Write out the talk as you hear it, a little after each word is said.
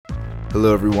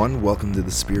Hello, everyone. Welcome to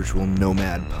the Spiritual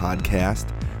Nomad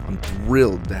Podcast. I'm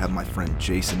thrilled to have my friend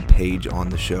Jason Page on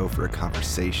the show for a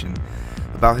conversation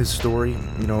about his story.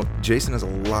 You know, Jason has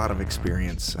a lot of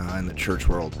experience in the church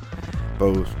world,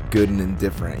 both good and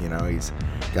indifferent. You know, he's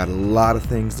got a lot of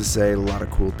things to say, a lot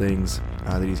of cool things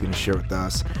that he's going to share with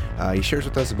us. He shares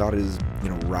with us about his,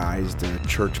 rise to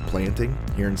church planting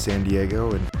here in San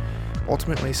Diego, and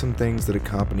ultimately some things that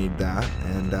accompanied that,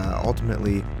 and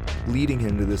ultimately leading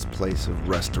him to this place of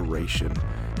restoration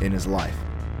in his life.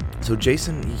 So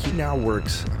Jason, he now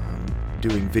works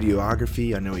doing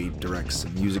videography. I know he directs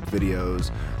some music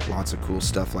videos, lots of cool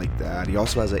stuff like that. He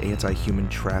also has an anti-human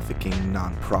trafficking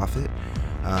nonprofit,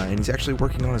 and he's actually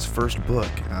working on his first book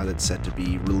that's set to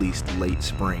be released late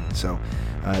spring. So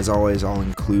as always, I'll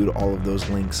include all of those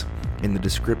links in the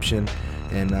description.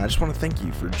 And I just want to thank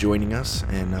you for joining us,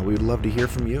 and we would love to hear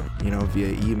from you, via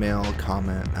email,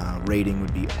 comment, rating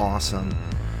would be awesome.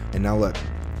 And now look,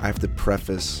 I have to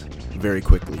preface very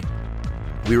quickly.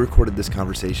 We recorded this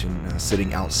conversation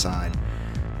sitting outside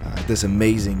at this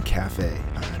amazing cafe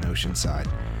in Oceanside.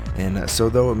 And so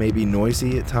though it may be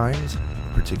noisy at times,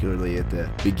 particularly at the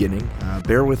beginning,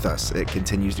 bear with us. It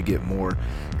continues to get more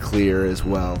clear as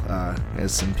well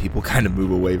as some people kind of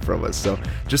move away from us. So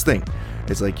just think,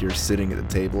 it's like you're sitting at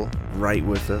the table right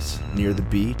with us near the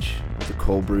beach with a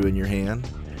cold brew in your hand.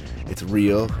 It's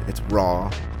real, it's raw,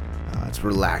 it's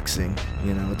relaxing,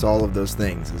 it's all of those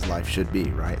things as life should be,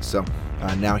 right? So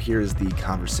now here is the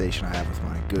conversation I have with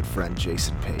my good friend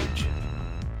Jason Page.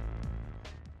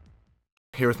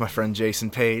 Here with my friend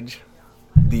Jason Page,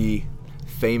 the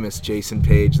famous Jason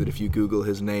Page that if you Google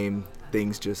his name,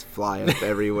 things just fly up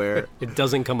everywhere. It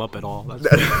doesn't come up at all.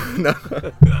 No.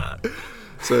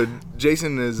 So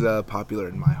Jason is popular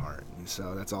in my heart, and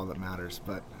so that's all that matters.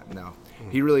 But no,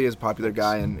 he really is a popular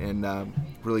guy, and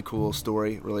really cool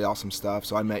story, really awesome stuff.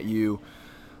 So I met you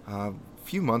a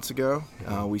few months ago.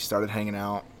 We started hanging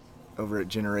out over at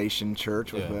Generation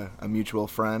Church with a mutual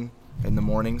friend in the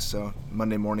mornings. So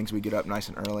Monday mornings we get up nice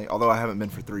and early, although I haven't been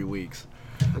for 3 weeks.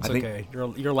 It's okay.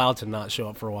 You're allowed to not show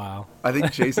up for a while. I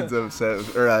think Jason's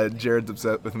upset, or Jared's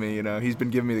upset with me. He's been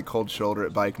giving me the cold shoulder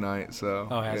at bike night. So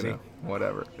has he?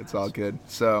 Whatever. It's all good.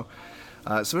 So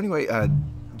anyway,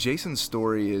 Jason's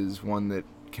story is one that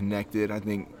connected. I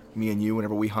think me and you,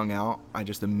 whenever we hung out, I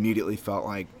just immediately felt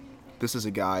like this is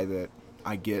a guy that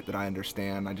I get, that I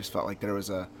understand. I just felt like there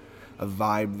was a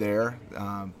vibe there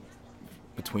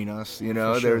between us.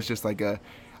 Sure. There was just like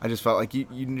I just felt like you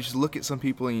just look at some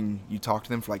people and you talk to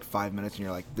them for like 5 minutes and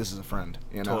you're like, this is a friend,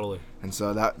 Totally. And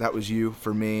so that was you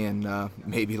for me, and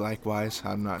maybe likewise,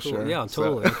 I'm not cool. sure. Yeah,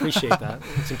 totally. I appreciate that.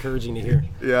 It's encouraging to hear.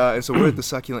 Yeah, and so we're at the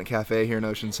Succulent Cafe here in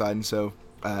Oceanside, and so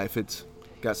if it's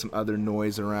got some other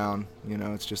noise around,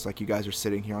 it's just like you guys are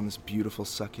sitting here on this beautiful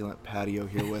succulent patio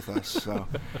here with us. So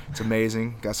it's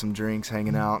amazing. Got some drinks,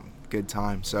 hanging out, good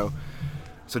time. So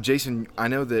Jason, I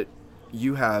know that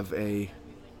you have a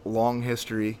long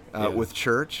history with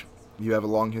church. You have a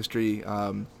long history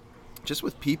just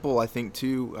with people, I think,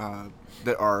 too,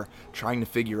 that are trying to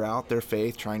figure out their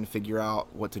faith, trying to figure out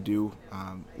what to do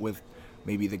with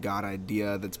maybe the God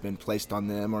idea that's been placed on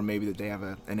them, or maybe that they have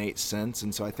an innate sense.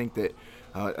 And so I think that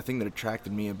a thing that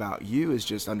attracted me about you is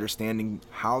just understanding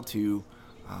how to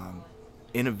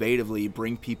innovatively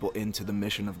bring people into the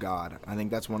mission of God. I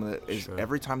think that's one of the Sure.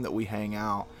 Every time that we hang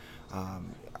out,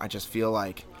 I just feel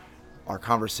like our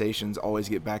conversations always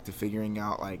get back to figuring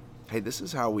out, like, hey, this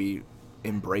is how we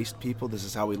embraced people, this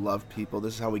is how we loved people,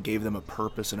 this is how we gave them a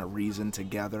purpose and a reason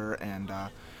together. And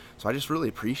so I just really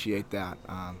appreciate that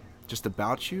just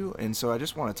about you. And so I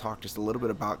just want to talk just a little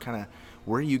bit about kind of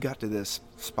where you got to this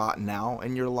spot now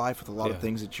in your life with a lot of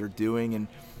things that you're doing,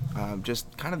 and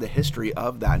just kind of the history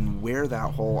of that, and where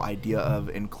that whole idea of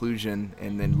inclusion,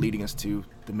 and then leading us to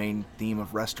the main theme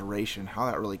of restoration, how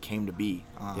that really came to be.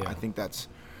 I think that's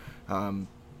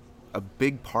a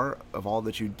big part of all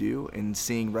that you do, in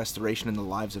seeing restoration in the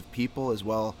lives of people, as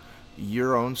well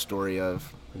your own story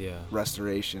of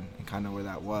restoration and kind of where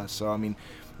that was. So I mean,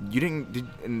 you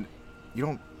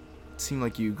don't seem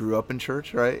like you grew up in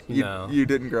church, right? No. You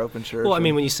didn't grow up in church. Well, I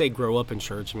mean, when you say grow up in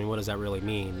church, I mean, what does that really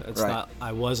mean? It's Right. not.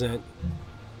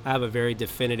 I have a very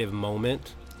definitive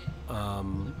moment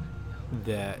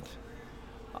that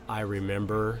I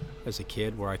remember as a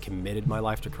kid where I committed my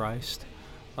life to Christ.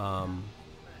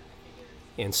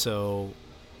 And so,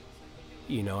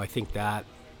 I think that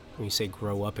when you say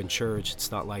grow up in church, it's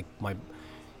not like my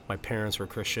parents were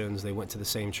Christians. They went to the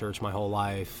same church my whole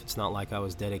life. It's not like I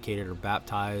was dedicated or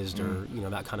baptized or,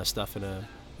 that kind of stuff in a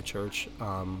church,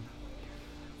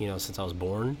 since I was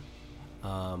born.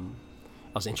 I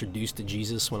was introduced to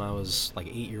Jesus when I was like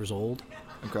 8 years old.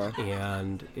 Okay.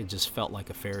 and it just felt like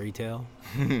a fairy tale.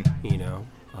 You know,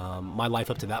 my life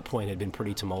up to that point had been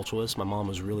pretty tumultuous. My mom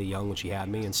was really young when she had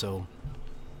me, and so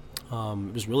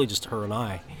it was really just her and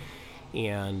I.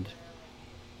 And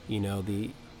you know,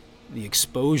 the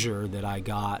exposure that I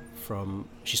got from,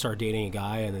 she started dating a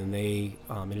guy, and then they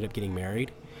ended up getting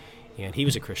married, and he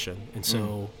was a Christian. And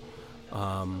so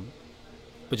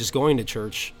but just going to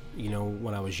church, you know,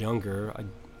 when I was younger,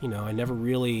 I never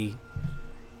really,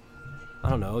 I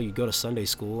don't know, you go to Sunday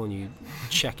school and you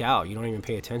check out, you don't even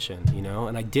pay attention, you know,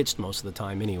 and I ditched most of the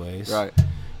time anyways. Right.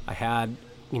 I had,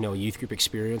 you know, a youth group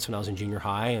experience when I was in junior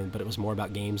high, but it was more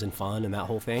about games and fun and that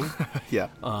whole thing. Yeah.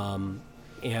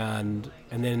 And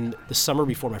then the summer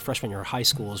before my freshman year of high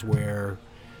school is where,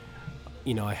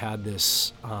 you know, I had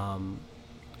this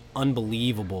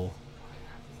unbelievable,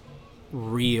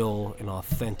 real and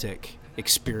authentic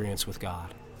experience with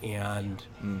God. And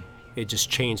it just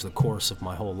changed the course of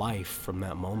my whole life from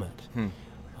that moment.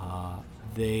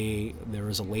 There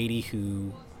was a lady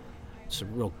who, it's a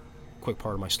real quick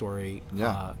part of my story.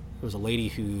 Yeah. There was a lady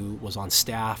who was on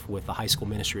staff with the high school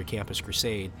ministry of Campus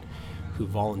Crusade, who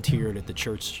volunteered at the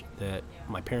church that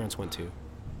my parents went to.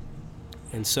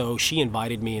 And so she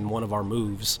invited me in one of our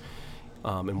moves,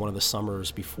 in one of the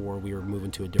summers before we were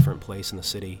moving to a different place in the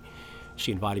city.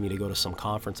 She invited me to go to some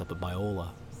conference up at Biola.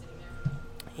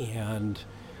 And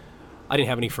I didn't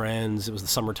have any friends. It was the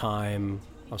summertime.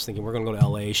 I was thinking, we're going to go to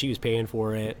LA. She was paying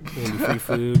for it. It was gonna be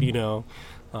free food, you know.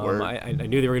 I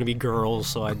knew there were going to be girls,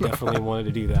 so I definitely wanted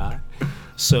to do that.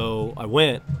 So I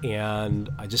went, and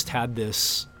I just had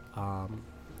this,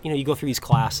 you know, you go through these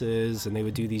classes, and they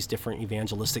would do these different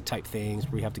evangelistic type things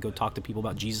where you have to go talk to people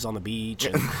about Jesus on the beach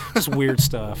and just weird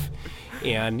stuff.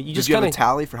 And you just Did you kind have a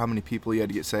tally for how many people you had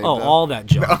to get saved? Oh, though? all that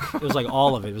junk. It was like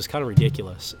all of it. It was kind of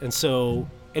ridiculous. And so,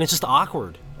 and it's just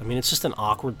awkward. I mean, it's just an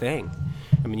awkward thing.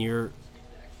 I mean,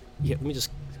 let me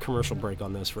just commercial break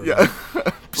on this for a minute.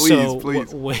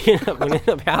 Please. What ended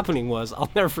up happening was, I'll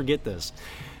never forget this.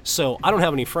 So I don't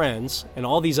have any friends, and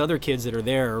all these other kids that are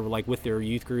there, like with their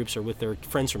youth groups or with their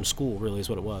friends from school, really is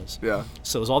what it was. Yeah.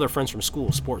 So it was all their friends from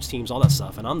school, sports teams, all that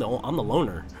stuff, and I'm the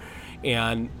loner,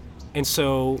 and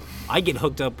so I get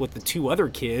hooked up with the two other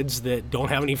kids that don't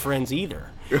have any friends either,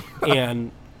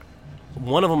 and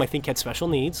one of them I think had special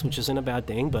needs, which isn't a bad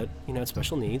thing, but you know, had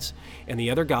special needs, and the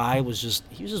other guy he was just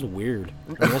weird. I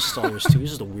mean, that's just all there is to. He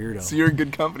was just a weirdo. So you're in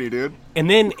good company, dude.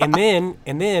 And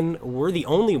then we're the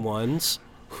only ones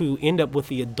who end up with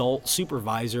the adult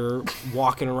supervisor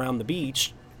walking around the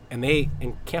beach, and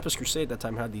Campus Crusade at that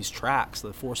time had these tracts,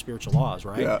 the 4 spiritual laws,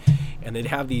 right? Yeah. And they'd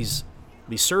have these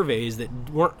surveys that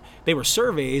were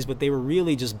surveys, but they were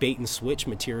really just bait and switch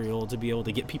material to be able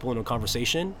to get people into a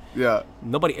conversation. Yeah.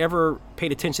 Nobody ever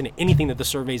paid attention to anything that the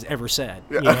surveys ever said,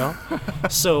 Yeah. you know?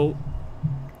 So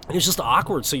it's just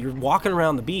awkward. So you're walking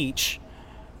around the beach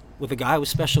with a guy with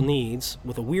special needs,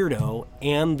 with a weirdo,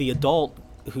 and the adult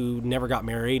who never got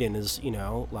married and is, you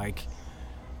know, like,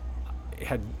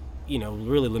 had, you know,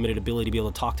 really limited ability to be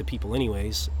able to talk to people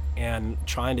anyways, and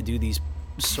trying to do these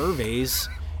surveys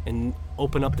and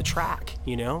open up the track,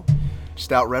 you know?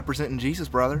 Just out representing Jesus,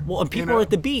 brother. Well, and people You know? are at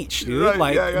the beach, dude. Right,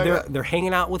 like, yeah. they're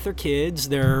hanging out with their kids.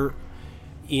 They're,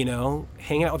 you know,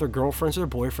 hanging out with their girlfriends or their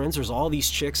boyfriends. There's all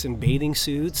these chicks in bathing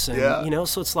suits, and Yeah. you know,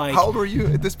 so it's like, How old were you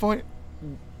at this point?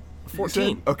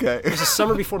 14. Okay. It was the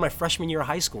summer before my freshman year of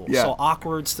high school. Yeah. So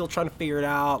awkward, still trying to figure it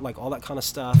out, like all that kind of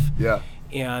stuff. Yeah.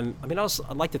 And I mean,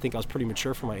 I'd like to think I was pretty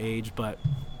mature for my age, but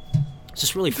it's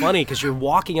just really funny because you're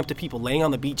walking up to people laying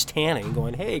on the beach tanning,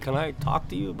 going, "Hey, can I talk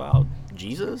to you about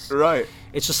Jesus?" Right.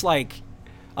 It's just like,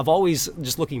 I've always,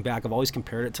 just looking back, I've always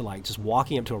compared it to like just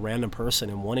walking up to a random person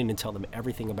and wanting to tell them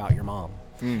everything about your mom,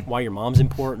 why your mom's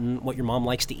important, what your mom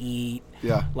likes to eat.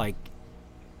 Yeah. Like,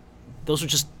 those are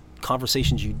just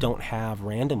conversations you don't have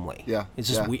randomly. Yeah. It's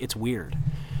just, Yeah. it's weird.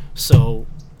 So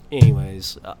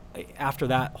anyways, after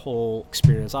that whole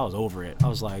experience, I was over it. I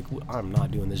was like, I'm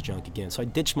not doing this junk again. So I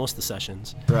ditched most of the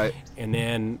sessions. Right. And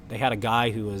then they had a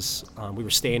guy who was, we were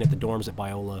staying at the dorms at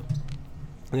Biola, and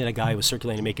they had a guy who was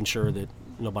circulating, making sure that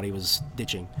nobody was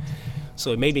ditching.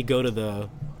 So it made me go to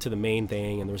the main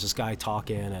thing, and there was this guy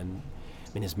talking, and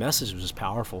I mean, his message was just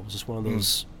powerful. It was just one of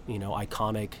those, you know,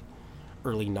 iconic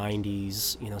early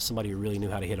 90s, you know, somebody who really knew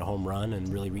how to hit a home run and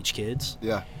really reach kids.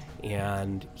 Yeah.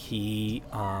 And he,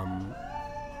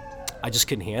 I just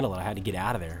couldn't handle it. I had to get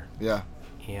out of there. Yeah.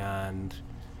 And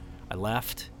I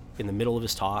left in the middle of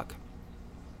his talk,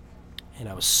 and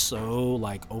I was so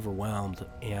like overwhelmed,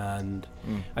 and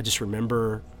I just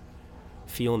remember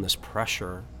feeling this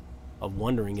pressure of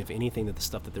wondering if anything that the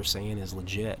stuff that they're saying is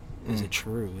legit. Is it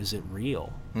true? Is it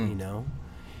real? You know?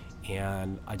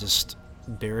 And I just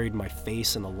buried my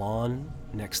face in the lawn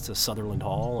next to Sutherland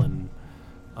Hall and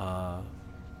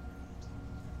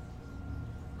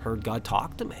heard God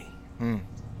talk to me.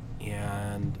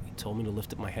 And he told me to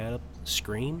lift up my head up,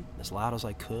 scream as loud as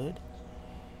I could.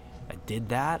 I did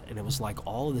that, and it was like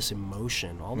all of this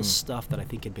emotion, all this stuff that I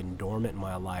think had been dormant in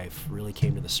my life really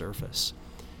came to the surface.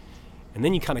 And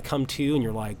then you kind of come to and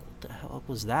you're like, what the hell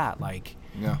was that? Like,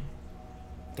 Yeah.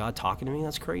 God talking to me?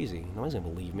 That's crazy. Nobody's gonna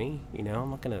believe me. You know, I'm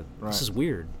not gonna. Right. This is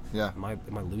weird. Yeah. Am I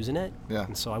losing it? Yeah.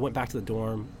 And so I went back to the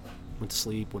dorm, went to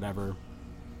sleep, whatever.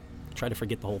 Tried to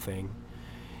forget the whole thing.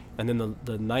 And then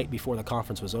the night before the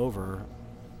conference was over,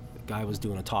 the guy was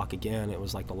doing a talk again. It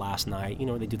was like the last night. You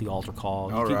know, they do the altar call.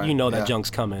 You know that junk's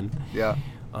coming. Yeah.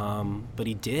 But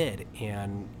he did,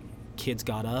 and kids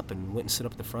got up and went and stood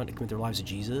up at the front to commit their lives to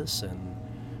Jesus. And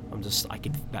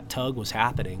that tug was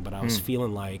happening, but I was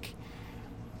feeling like,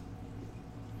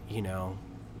 you know,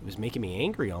 it was making me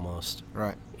angry almost.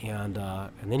 Right. And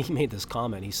then he made this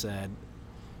comment. He said,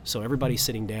 so everybody's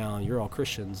sitting down, you're all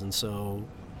Christians, and so,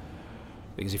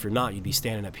 because if you're not, you'd be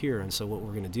standing up here. And so what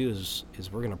we're going to do is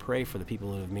we're going to pray for the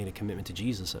people that have made a commitment to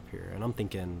Jesus up here. And I'm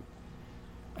thinking,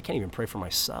 I can't even pray for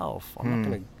myself. I'm not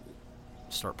going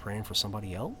to start praying for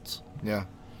somebody else. Yeah.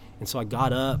 And so I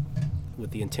got up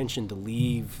with the intention to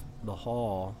leave the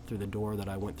hall through the door that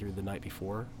I went through the night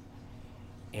before.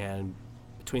 And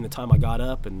between the time I got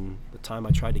up and the time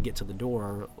I tried to get to the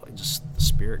door, the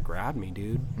Spirit grabbed me,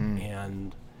 dude.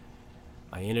 And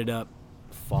I ended up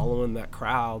following that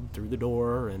crowd through the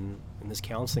door and in this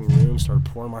counseling room, started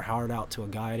pouring my heart out to a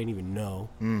guy I didn't even know.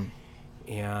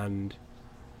 And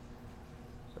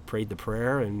I prayed the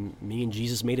prayer, and me and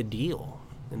Jesus made a deal.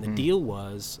 And the deal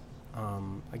was,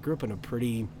 I grew up in a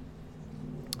pretty,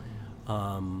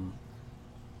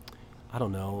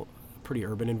 pretty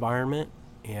urban environment,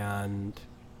 and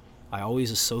I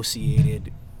always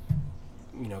associated,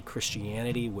 you know,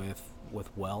 Christianity with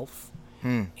wealth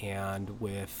and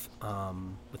with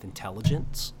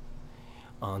intelligence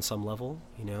on some level,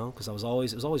 you know, because it was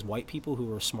always white people who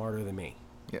were smarter than me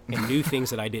and knew things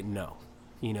that I didn't know,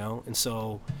 you know. And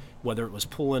so whether it was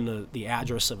pulling the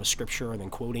address of a scripture and then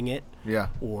quoting it,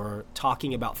 or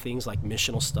talking about things like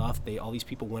missional stuff, all these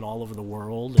people went all over the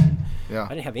world, and I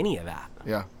didn't have any of that,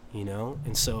 you know.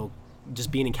 And so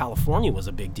just being in California was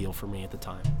a big deal for me at the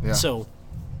time. So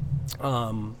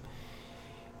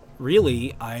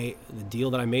really, the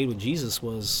deal that I made with Jesus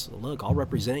was, look, I'll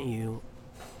represent you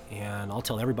and I'll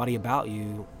tell everybody about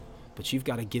you, but you've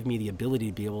got to give me the ability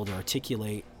to be able to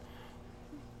articulate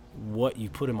what you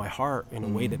put in my heart in a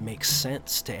way that makes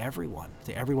sense to everyone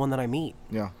that I meet.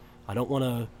 I don't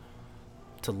want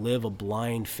to live a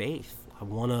blind faith. I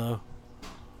want to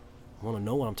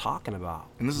know what I'm talking about.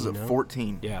 And this is at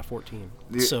 14. Yeah, 14.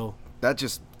 So that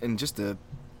just to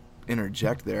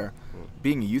interject there,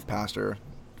 being a youth pastor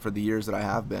for the years that I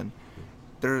have been,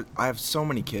 I have so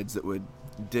many kids that would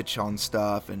ditch on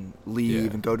stuff and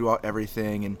leave and go do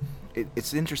everything. And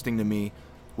it's interesting to me,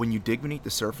 when you dig beneath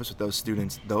the surface with those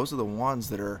students, those are the ones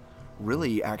that are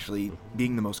really actually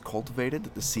being the most cultivated,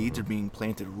 that the seeds are being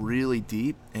planted really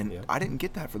deep. And I didn't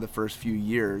get that for the first few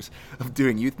years of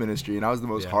doing youth ministry, and I was the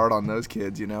most hard on those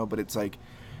kids, you know. But it's like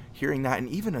hearing that, and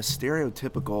even a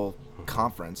stereotypical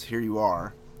conference, here you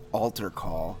are, altar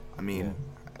call. I mean,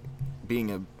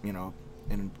 being a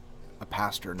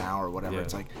pastor now or whatever,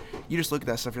 it's like you just look at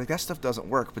that stuff, you're like, that stuff doesn't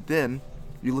work. But then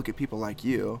you look at people like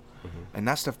you, and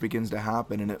that stuff begins to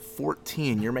happen. And at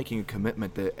 14, you're making a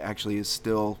commitment that actually is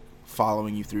still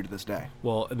following you through to this day.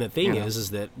 Well, and the thing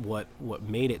is that what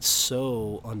made it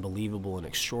so unbelievable and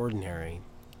extraordinary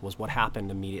was what happened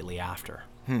immediately after.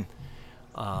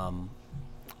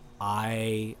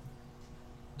 I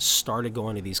started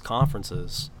going to these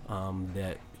conferences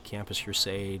that Campus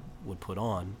Crusade would put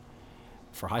on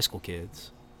for high school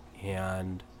kids,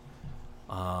 and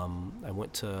I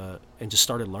went to and just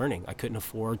started learning. I couldn't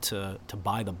afford to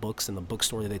buy the books in the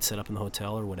bookstore that they'd set up in the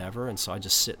hotel or whatever, and so I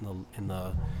just sit in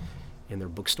their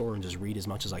bookstore and just read as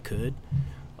much as I could.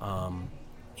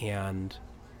 And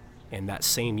that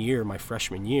same year, my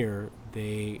freshman year,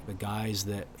 the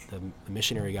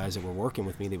missionary guys that were working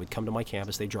with me, they would come to my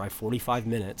campus. They'd drive 45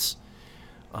 minutes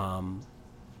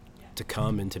to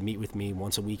come and to meet with me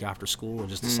once a week after school and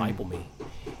just disciple me.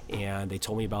 And they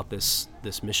told me about this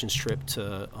missions trip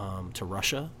to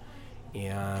Russia,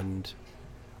 and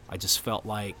I just felt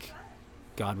like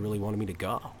God really wanted me to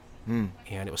go. And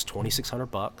it was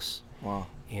 $2,600. Wow.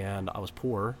 And I was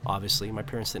poor, obviously. My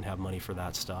parents didn't have money for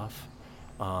that stuff.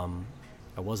 I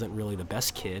wasn't really the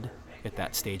best kid at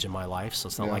that stage in my life, so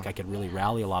it's not like I could really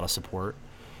rally a lot of support.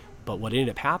 But what ended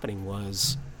up happening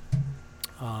was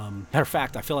Matter of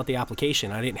fact, I filled out the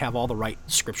application. I didn't have all the right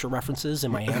scripture references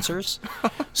in my answers.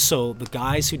 So the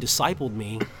guys who discipled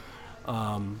me,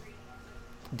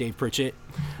 Dave Pritchett,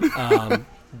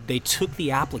 they took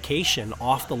the application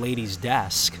off the lady's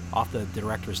desk, off the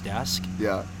director's desk,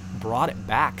 Yeah. brought it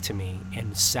back to me,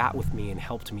 and sat with me and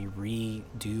helped me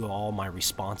redo all my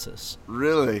responses.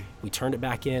 Really? We turned it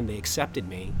back in. They accepted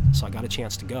me, so I got a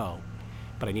chance to go.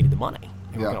 But I needed the money.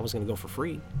 And Yeah. I was going to go for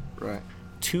free. Right.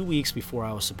 2 weeks before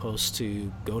I was supposed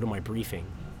to go to my briefing,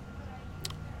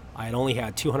 I had only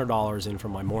had $200 in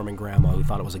from my Mormon grandma, who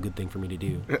thought it was a good thing for me to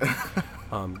do.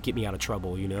 Get me out of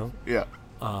trouble, you know? Yeah.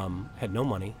 Had no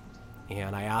money.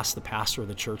 And I asked the pastor of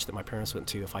the church that my parents went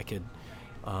to if I could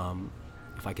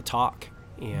talk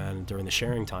and during the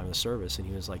sharing time of the service. And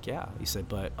he was like, yeah. He said,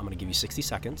 but I'm going to give you 60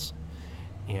 seconds.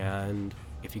 And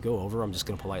if you go over, I'm just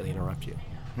going to politely interrupt you.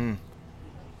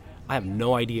 I have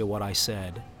no idea what I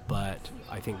said, but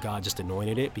I think God just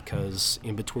anointed it, because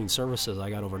in between services, I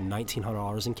got over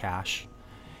 $1,900 in cash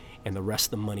and the rest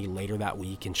of the money later that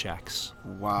week in checks.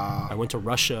 Wow. I went to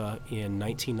Russia in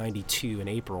 1992 in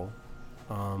April,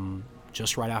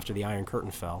 just right after the Iron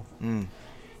Curtain fell.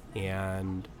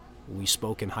 And we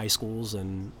spoke in high schools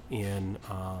and in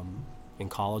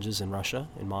colleges in Russia,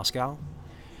 in Moscow.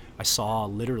 I saw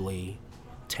literally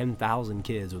 10,000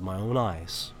 kids with my own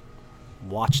eyes,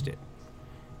 watched it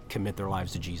commit their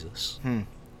lives to Jesus.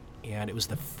 And it was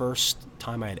the first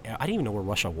time I didn't even know where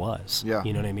Russia was. Yeah.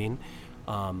 You know what I mean?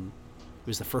 It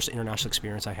was the first international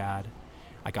experience I had.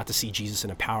 I got to see Jesus in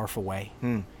a powerful way.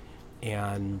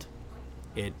 And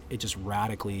it just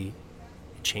radically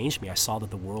changed me. I saw that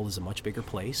the world is a much bigger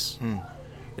place,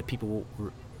 that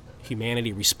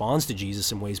humanity responds to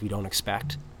Jesus in ways we don't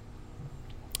expect.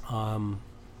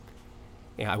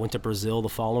 I went to Brazil the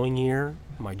following year.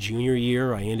 My junior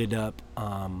year, I ended up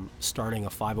starting a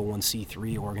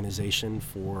 501c3 organization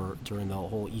during the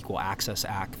whole Equal Access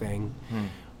Act thing. It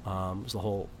was the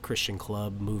whole Christian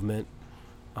club movement.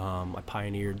 I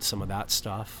pioneered some of that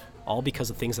stuff, all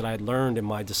because of things that I had learned in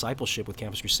my discipleship with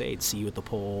Campus Crusade. See you at the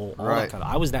pole, all that kind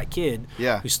of. I was that kid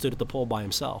who stood at the pole by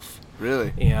himself.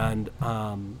 Really? And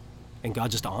God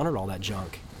just honored all that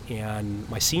junk. And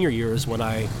my senior year is when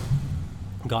I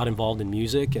got involved in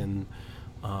music and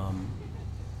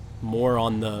more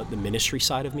on the ministry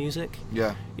side of music.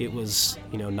 Yeah. It was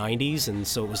 90s, and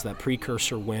so it was that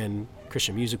precursor when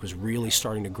Christian music was really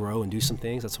starting to grow and do some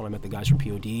things. That's when I met the guys from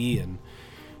POD and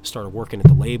started working at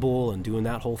the label and doing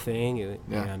that whole thing.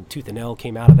 And Tooth and Nail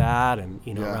came out of that, and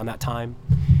around that time.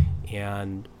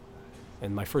 And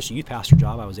my first youth pastor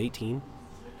job, I was 18.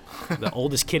 The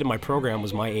oldest kid in my program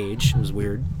was my age. It was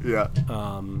weird. Yeah.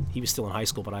 He was still in high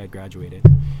school, but I had graduated.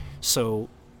 So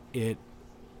it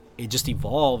just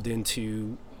evolved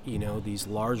into, these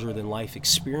larger than life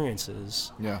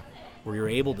experiences. Yeah. Where you're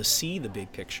able to see the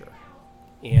big picture.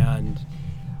 And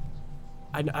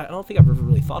I don't think I've ever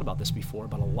really thought about this before,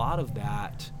 but a lot of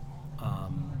that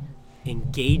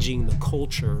engaging the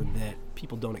culture that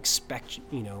people don't expect,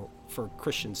 for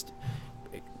Christians,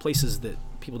 places that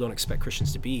people don't expect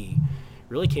Christians to be,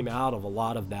 really came out of a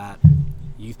lot of that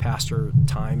youth pastor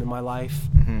time in my life.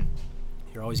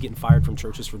 You're always getting fired from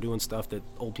churches for doing stuff that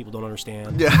old people don't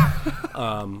understand. Yeah.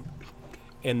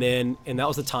 And that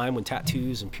was the time when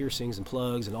tattoos and piercings and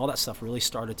plugs and all that stuff really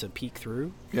started to peek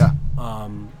through. Yeah.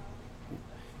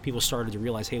 People started to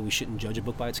realize, hey, we shouldn't judge a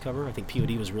book by its cover. I think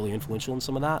POD was really influential in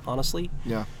some of that, honestly.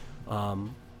 Yeah.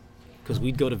 Because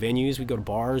we'd go to venues, we'd go to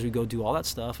bars, we'd go do all that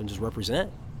stuff and just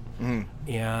represent.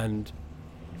 And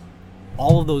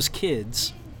all of those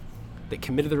kids that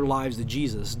committed their lives to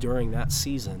Jesus during that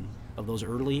season of those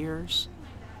early years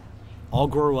all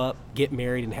grow up, get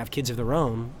married, and have kids of their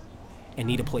own and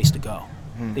need a place to go.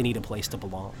 They need a place to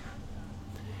belong.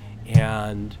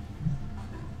 And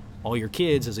all your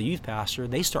kids, as a youth pastor,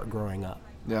 they start growing up.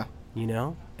 Yeah.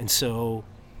 And so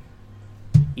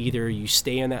either you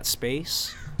stay in that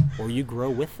space or you grow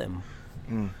with them.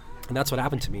 And that's what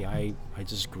happened to me. I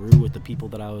just grew with the people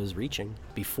that I was reaching.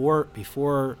 Before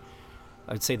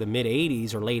I'd say the mid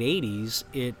 80s or late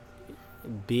 80s,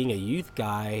 being a youth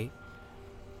guy,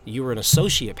 you were an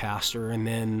associate pastor and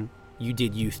then you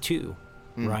did youth too,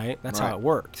 right? That's how it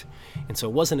worked. And so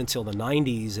it wasn't until the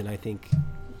 90s and I think,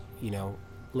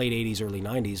 late 80s, early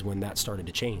 90s when that started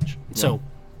to change. And so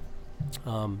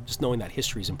just knowing that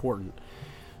history is important.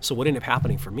 So what ended up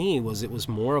happening for me was it was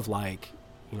more of like,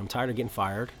 I'm tired of getting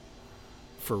fired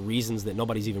for reasons that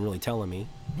nobody's even really telling me.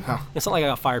 It's not like I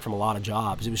got fired from a lot of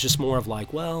jobs. It was just more of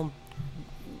like, well,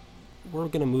 we're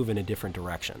going to move in a different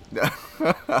direction.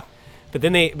 But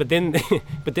then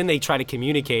they try to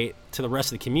communicate to the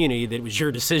rest of the community that it was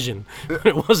your decision.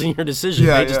 It wasn't your decision.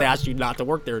 Yeah, they just asked you not to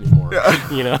work there anymore.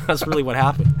 Yeah. That's really what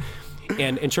happened.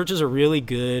 And churches are really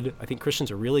good. I think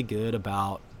Christians are really good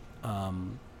about,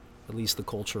 at least the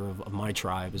culture of my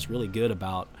tribe is really good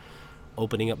about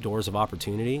opening up doors of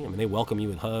opportunity. I mean, they welcome you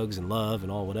with hugs and love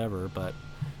and all whatever, but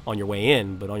on your way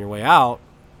in, but on your way out,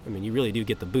 I mean, you really do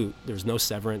get the boot. There's no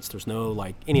severance. There's no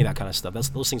like any of that kind of stuff.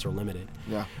 Those things are limited.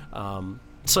 Yeah.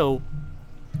 So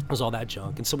it was all that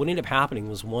junk. And so what ended up happening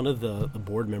was one of the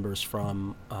board members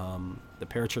from the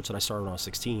parachurch that I started when I was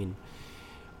 16.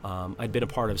 I'd been a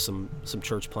part of some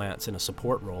church plants in a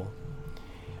support role.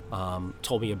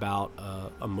 Told me about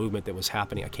a movement that was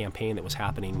happening, a campaign that was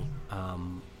happening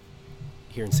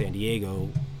here in San Diego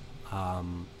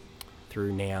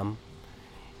through NAM.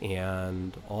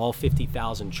 And all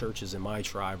 50,000 churches in my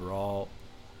tribe are all,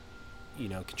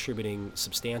 contributing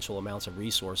substantial amounts of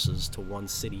resources to one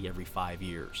city every 5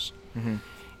 years. Mm-hmm.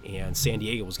 And San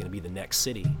Diego was going to be the next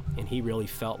city. And he really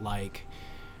felt like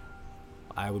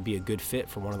I would be a good fit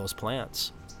for one of those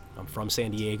plants. I'm from San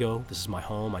Diego. This is my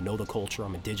home. I know the culture.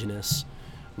 I'm indigenous.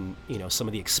 And, some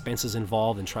of the expenses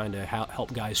involved in trying to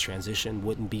help guys transition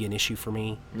wouldn't be an issue for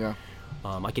me. Yeah.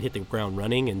 I could hit the ground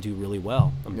running and do really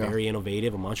well. I'm very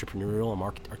innovative. I'm entrepreneurial. I'm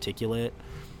articulate.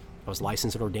 I was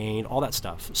licensed and ordained, all that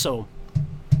stuff. So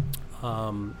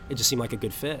it just seemed like a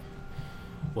good fit.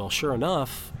 Well, sure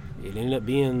enough, it ended up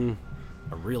being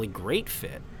a really great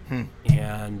fit.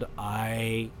 And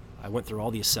I went through all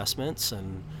the assessments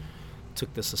and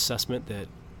took this assessment that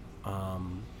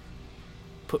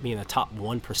put me in the top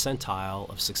 1 percentile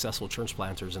of successful church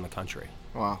planters in the country.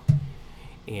 Wow.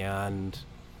 And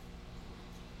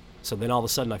so then all of a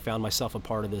sudden I found myself a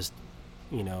part of this,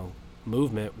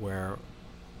 movement where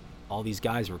all these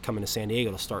guys were coming to San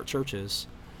Diego to start churches,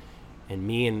 and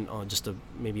me and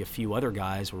maybe a few other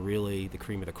guys were really the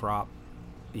cream of the crop,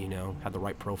 had the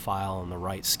right profile and the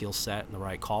right skill set and the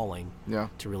right calling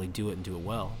to really do it and do it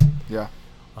well. Yeah.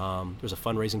 There's a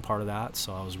fundraising part of that,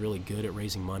 so I was really good at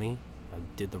raising money. I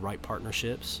did the right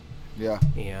partnerships. Yeah.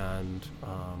 And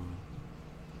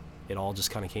it all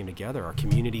just kind of came together. Our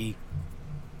community,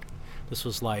 this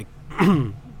was like,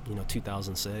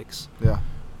 2006. Yeah.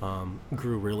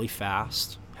 Grew really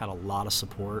fast, had a lot of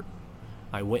support.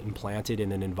 I went and planted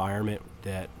in an environment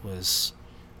that was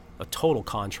a total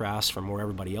contrast from where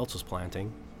everybody else was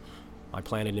planting. I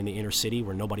planted in the inner city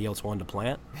where nobody else wanted to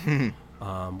plant,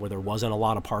 where there wasn't a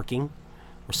lot of parking,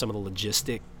 where some of the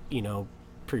logistic,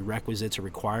 prerequisites or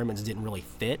requirements didn't really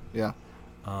fit. Yeah.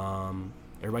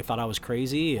 Everybody thought I was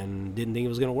crazy and didn't think it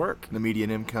was going to work. The median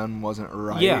income wasn't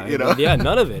right. Yeah, yeah,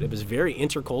 none of it. It was very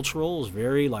intercultural. It was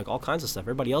very all kinds of stuff.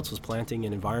 Everybody else was planting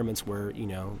in environments where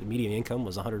the median income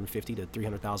was $150,000 to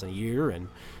 $300,000 a year, and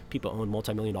people owned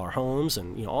multi-million-dollar homes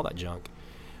and all that junk.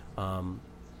 But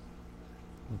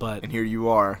and here you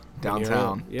are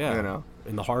downtown.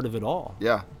 In the heart of it all.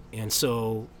 Yeah. And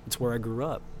so it's where I grew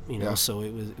up. So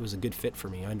it was a good fit for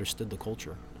me. I understood the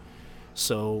culture.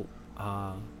 So.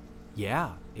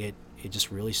 It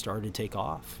just really started to take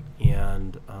off.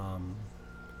 And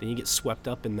then you get swept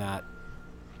up in that.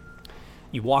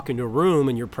 You walk into a room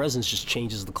and your presence just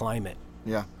changes the climate.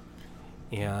 Yeah.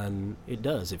 And it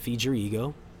does. It feeds your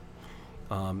ego.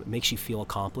 It makes you feel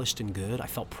accomplished and good. I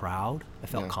felt proud. I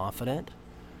felt confident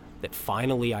that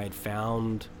finally I had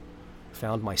found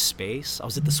my space. I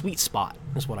was at the sweet spot,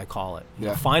 is what I call it.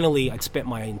 Yeah. Finally, I'd spent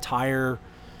my entire,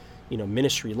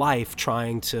 ministry life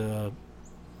trying to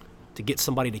get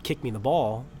somebody to kick me the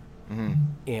ball,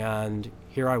 and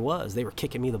here I was. They were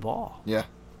kicking me the ball. Yeah.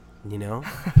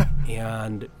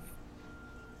 And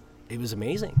it was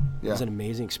amazing. Yeah. It was an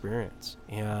amazing experience.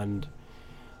 And,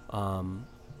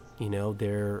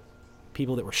 there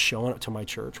people that were showing up to my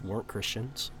church weren't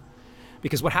Christians.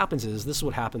 Because what happens is, this is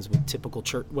what happens with typical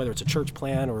church, whether it's a church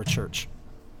plan or a church.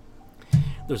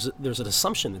 There's an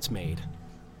assumption that's made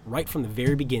right from the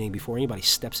very beginning before anybody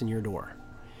steps in your door.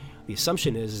 The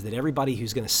assumption is that everybody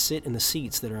who's going to sit in the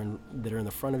seats that are in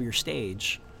the front of your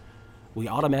stage, we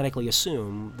automatically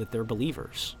assume that they're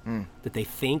believers, that they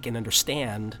think and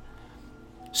understand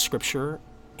Scripture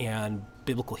and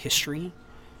biblical history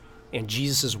and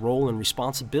Jesus' role and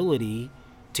responsibility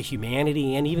to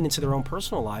humanity and even into their own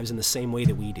personal lives in the same way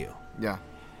that we do. Yeah.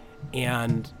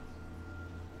 And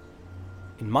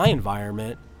in my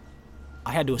environment,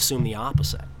 I had to assume the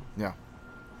opposite. Yeah.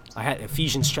 I had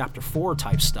Ephesians chapter 4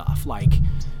 type stuff,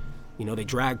 they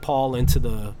drag Paul into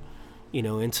the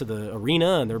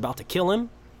arena and they're about to kill him,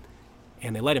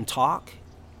 and they let him talk,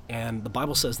 and the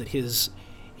Bible says that his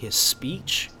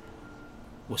speech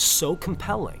was so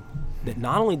compelling that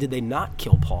not only did they not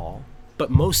kill Paul, but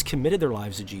most committed their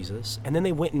lives to Jesus, and then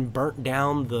they went and burnt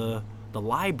down the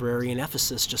library in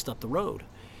Ephesus just up the road.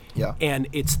 Yeah. And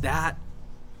it's that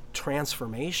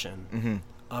transformation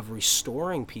of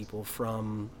restoring people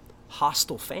from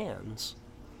hostile fans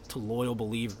to loyal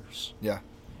believers. Yeah.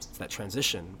 It's that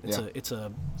transition. Yeah.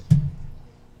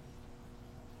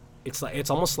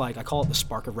 It's almost like, I call it the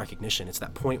spark of recognition. It's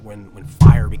that point when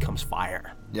fire becomes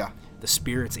fire. Yeah. The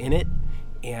Spirit's in it,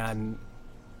 and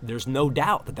there's no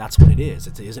doubt that that's what it is.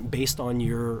 It isn't based on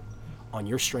your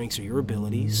strengths or your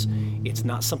abilities. It's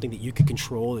not something that you could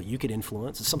control, that you could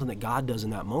influence. It's something that God does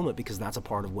in that moment, because that's a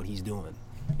part of what he's doing,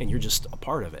 and you're just a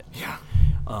part of it. Yeah.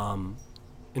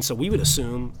 And so we would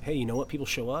assume, hey, you know what? People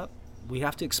show up, we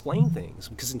have to explain things,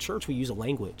 because in church we use a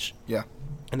language. Yeah.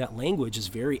 And that language is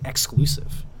very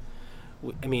exclusive.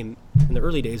 I mean, in the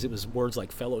early days, it was words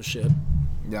like fellowship.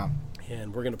 Yeah.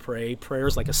 And we're going to pray. Prayer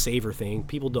is like a savor thing.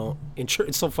 People don't, in church,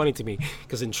 it's so funny to me,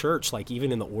 because in church, like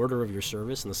even in the order of your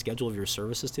service and the schedule of your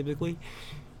services typically,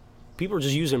 people are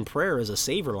just using prayer as a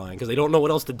savor line because they don't know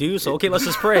what else to do. So, okay, let's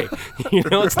just pray.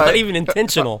 It's not even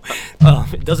intentional.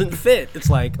 It doesn't fit. It's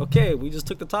like, okay, we just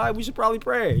took the time. We should probably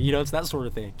pray. It's that sort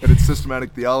of thing. And it's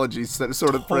systematic theology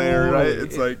sort of prayer, right?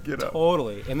 It's like,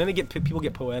 Totally. And then people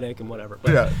get poetic and whatever.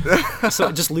 But, yeah. so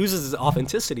it just loses its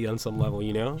authenticity on some level,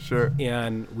 Sure.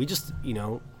 And we just,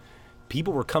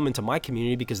 people were coming to my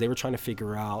community because they were trying to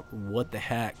figure out what the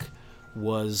heck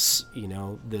was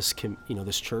this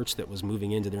church that was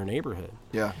moving into their neighborhood.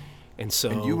 Yeah. And so,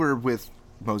 and you were with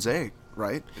Mosaic,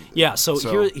 right? Yeah. So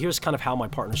here's kind of how my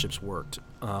partnerships worked.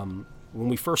 When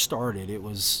we first started, it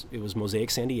was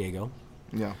Mosaic San Diego.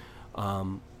 Yeah.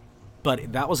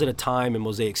 But that was at a time in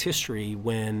Mosaic's history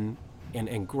when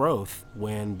and growth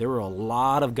when there were a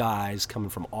lot of guys coming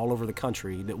from all over the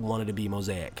country that wanted to be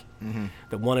Mosaic,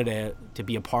 that wanted to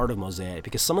be a part of Mosaic,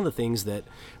 because some of the things that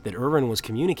Erwin was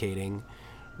communicating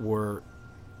were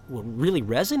really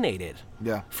resonated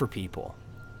for people.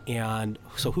 And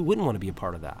so who wouldn't want to be a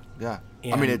part of that? Yeah.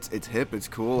 And I mean, it's hip, it's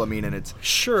cool. I mean, and it's...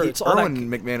 Sure, it's all Erwin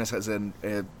McManus has an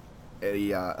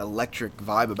electric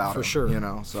vibe about him. For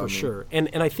sure. So, sure. And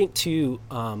I think, too...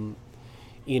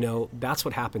 that's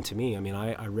what happened to me. I mean,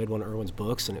 I read one of Erwin's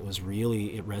books, and it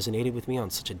resonated with me on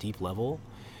such a deep level.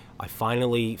 I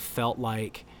finally felt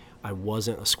like I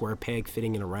wasn't a square peg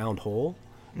fitting in a round hole,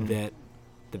 that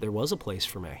there was a place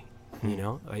for me.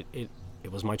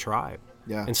 It was my tribe.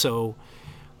 Yeah. And so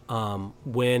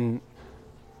when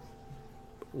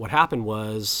what happened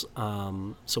was,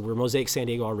 so we're Mosaic San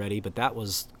Diego already, but that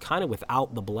was kind of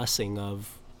without the blessing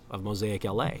of Mosaic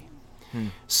LA.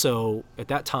 So at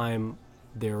that time,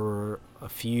 there were a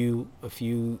few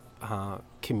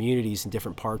communities in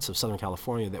different parts of Southern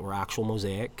California that were actual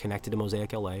Mosaic, connected to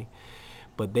Mosaic LA,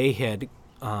 but they had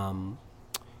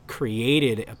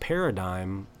created a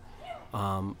paradigm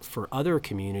for other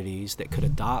communities that could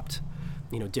adopt,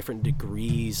 different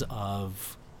degrees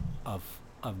of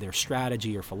their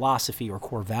strategy or philosophy or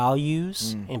core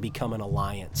values and become an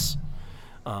alliance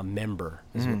member,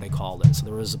 is what they called it. So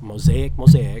there was Mosaic,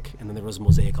 and then there was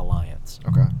Mosaic Alliance.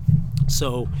 Okay.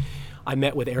 So I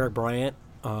met with Eric Bryant,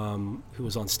 who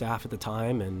was on staff at the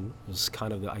time and was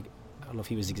kind of I don't know if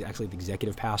he was actually the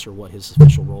executive pastor, what his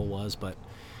official role was, but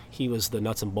he was the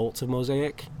nuts and bolts of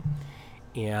Mosaic.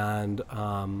 And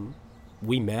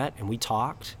we met and we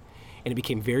talked, and it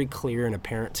became very clear and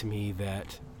apparent to me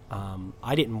that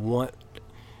I didn't want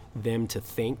them to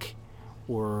think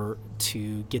or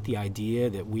to get the idea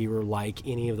that we were like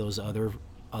any of those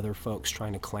other folks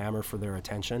trying to clamor for their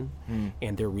attention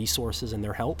and their resources and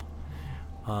their help.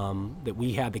 That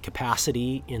we had the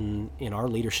capacity in our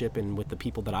leadership and with the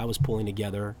people that I was pulling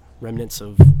together, remnants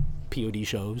of POD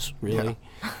shows, really,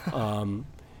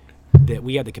 that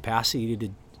we had the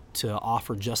capacity to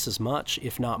offer just as much,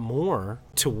 if not more,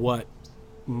 to what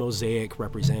Mosaic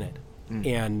represented.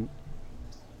 And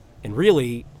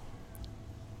really,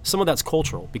 some of that's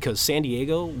cultural, because San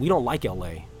Diego, we don't like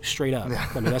LA, straight up.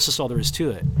 I mean, that's just all there is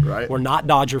to it. Right. We're not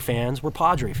Dodger fans, we're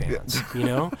Padre fans,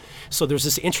 So there's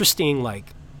this interesting,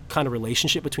 kind of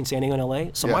relationship between San Diego and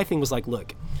LA. So my thing was like,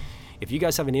 look, if you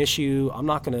guys have an issue, I'm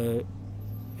not going to,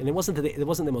 and it wasn't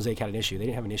that Mosaic had an issue, they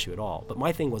didn't have an issue at all. But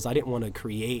my thing was, I didn't want to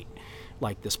create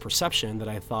this perception that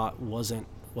I thought wasn't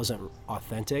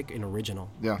authentic and original.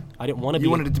 Yeah. I didn't want to be. You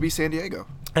wanted it to be San Diego.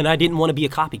 And I didn't want to be a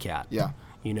copycat. Yeah.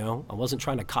 I wasn't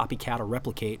trying to copycat or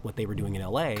replicate what they were doing in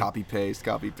LA. Copy paste.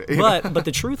 But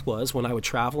the truth was, when I would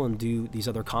travel and do these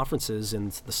other conferences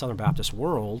in the Southern Baptist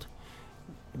world,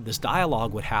 this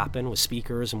dialogue would happen with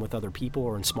speakers and with other people,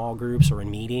 or in small groups or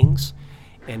in meetings,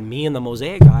 And me and the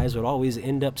Mosaic guys would always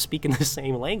end up speaking the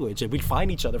same language, and we'd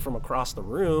find each other from across the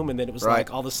room, and then it was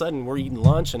like all of a sudden we're eating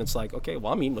lunch, and it's like, okay,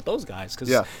 well, I'm eating with those guys because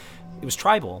it was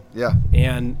tribal. Yeah.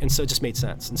 And so it just made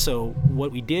sense. And so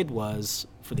what we did was,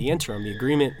 for the interim, the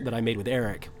agreement that I made with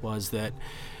Eric was that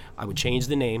I would change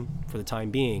the name for the time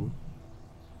being.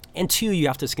 And two, you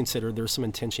have to consider there's some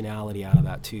intentionality out of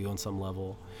that too on some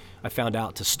level. I found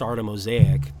out to start a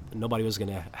Mosaic, nobody was going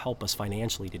to help us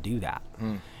financially to do that.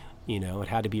 You know, it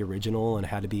had to be original and it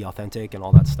had to be authentic and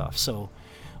all that stuff. So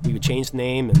we would change the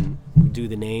name, and we'd do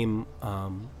the name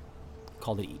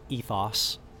called it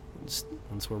Ethos.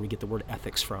 That's where we get the word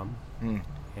ethics from.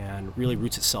 And really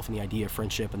roots itself in the idea of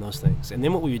friendship and those things. And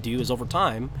then what we would do is, over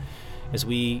time, as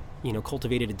we, you know,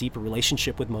 cultivated a deeper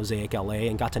relationship with Mosaic LA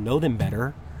and got to know them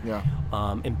better,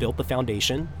 and built the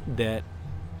foundation that,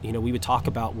 you know, we would talk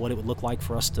about what it would look like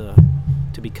for us to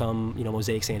become, you know,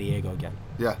 Mosaic San Diego again.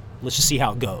 Yeah. Let's just see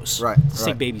how it goes. Let's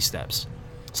take baby steps.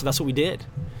 So that's what we did.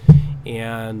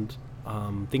 And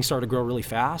things started to grow really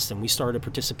fast, and we started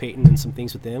participating in some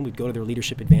things with them. We'd go to their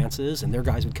leadership advances, and their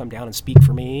guys would come down and speak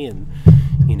for me. And,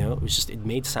 you know, it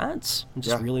made sense. It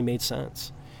just really made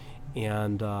sense.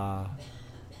 And,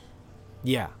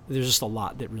 there's just a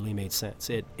lot that really made sense.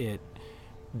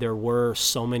 There were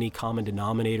so many common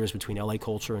denominators between LA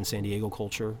culture and San Diego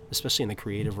culture, especially in the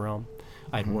creative realm.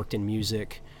 I had worked in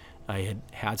music. I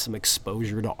had some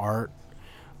exposure to art,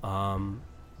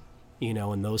 you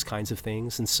know, and those kinds of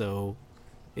things. And so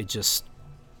it was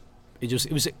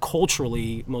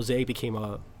culturally, Mosaic became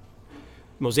a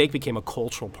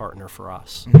cultural partner for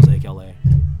us, Mosaic LA.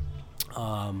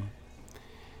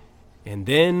 And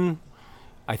then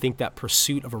I think that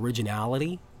pursuit of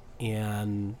originality,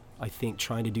 and I think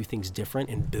trying to do things different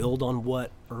and build on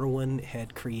what Erwin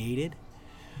had created,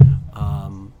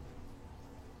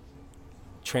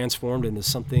 transformed into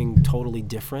something totally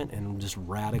different and just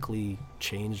radically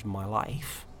changed my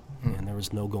life. And there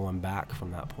was no going back from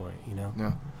that point, you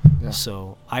know?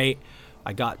 So I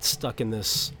got stuck in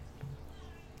this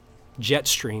jet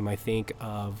stream, I think,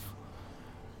 of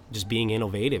just being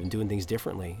innovative and doing things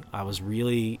differently. I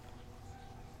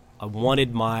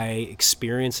wanted my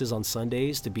experiences on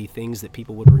Sundays to be things that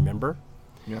people would remember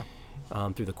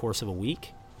through the course of a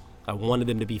week. I wanted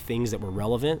them to be things that were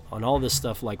relevant, and all this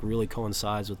stuff like really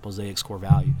coincides with Mosaic's core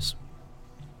values.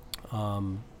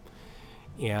 And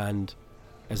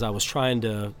as I was trying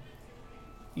to,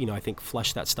 you know, I think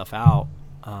flesh that stuff out,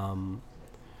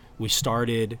 we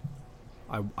started,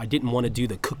 I didn't want to do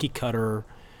the cookie cutter,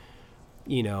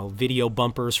 you know, video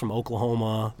bumpers from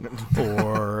Oklahoma,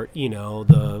 or, you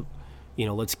know,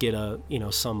 let's get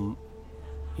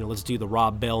let's do the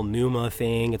Rob Bell Numa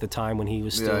thing at the time when he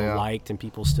was still liked and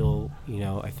people still, you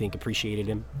know, I think appreciated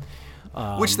him.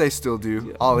 Which they still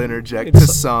do. I'll interject to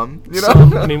some, you know.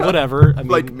 I mean, whatever. I mean,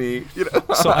 like me, you know.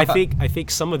 So I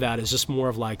think some of that is just more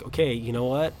of like, okay, you know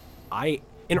what?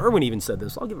 And Erwin even said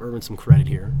this. I'll give Erwin some credit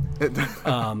here.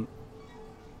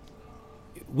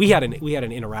 We had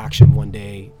an interaction one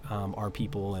day, our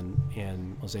people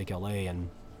and Mosaic LA, and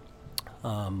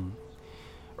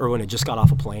Erwin had just got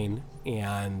off a plane,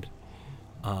 and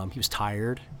he was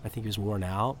tired. I think he was worn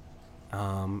out,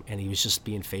 and he was just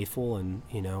being faithful and,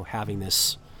 you know, having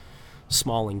this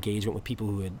small engagement with people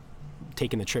who had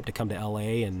taken the trip to come to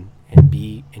LA and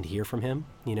hear from him.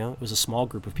 You know, it was a small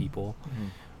group of people,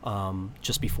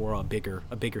 just before a bigger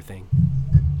thing,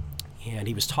 and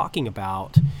he was talking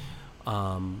about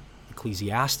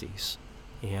Ecclesiastes,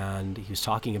 and he was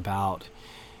talking about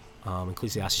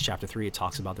Ecclesiastes chapter 3. It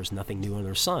talks about there's nothing new under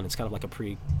the sun. It's kind of like a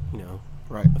thing,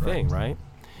 right?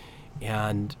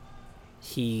 And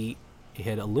he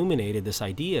had illuminated this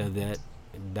idea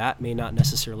that may not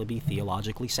necessarily be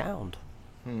theologically sound.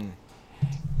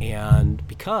 And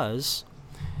because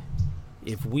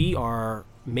if we are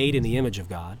made in the image of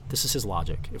God, this is his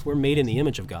logic, if we're made in the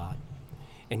image of God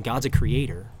and God's a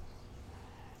creator,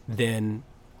 then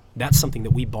that's something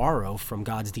that we borrow from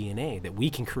God's DNA that we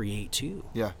can create too.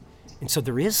 Yeah. And so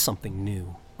there is something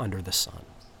new under the sun.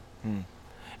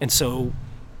 And so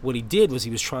what he did was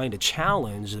he was trying to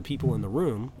challenge the people in the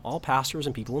room, all pastors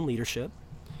and people in leadership,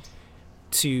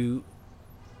 to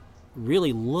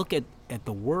really look at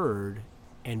the word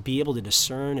and be able to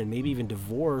discern and maybe even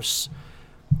divorce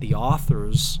the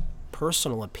author's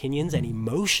personal opinions and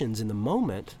emotions in the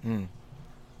moment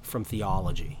from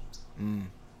theology.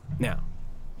 Now,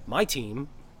 my team,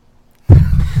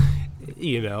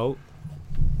 you know,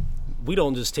 we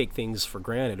don't just take things for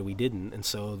granted. We didn't. And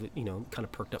so, you know, kind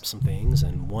of perked up some things.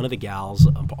 And one of the gals,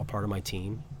 a part of my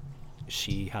team,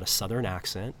 she had a Southern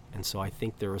accent. And so I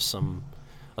think there were some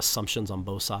assumptions on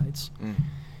both sides.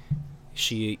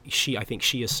 I think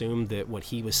she assumed that what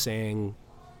he was saying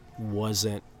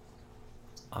wasn't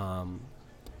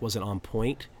on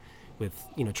point with,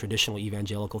 traditional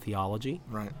evangelical theology.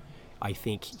 Right. I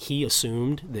think he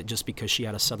assumed that just because she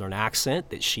had a Southern accent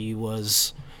that she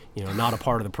was, not a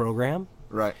part of the program.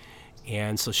 Right.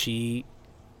 And so he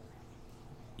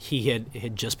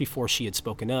had just before she had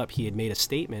spoken up, he had made a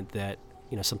statement that,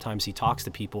 sometimes he talks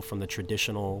to people from the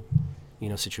traditional,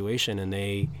 situation, and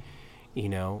they,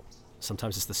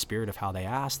 sometimes it's the spirit of how they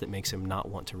ask that makes him not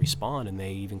want to respond, and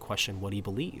they even question what he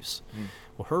believes.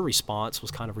 Well, her response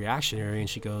was kind of reactionary, and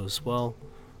she goes, well,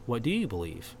 what do you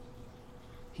believe?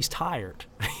 He's tired.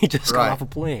 He just got off a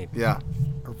plane. Yeah.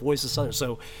 Her voice is Southern.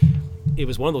 So it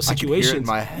was one of those I could situations. hear it in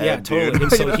my head, yeah, totally. dude.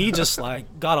 And so he just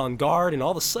got on guard, and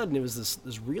all of a sudden it was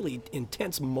this really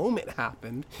intense moment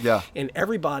happened. Yeah. And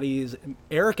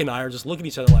Eric and I are just looking at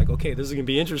each other like, okay, this is going to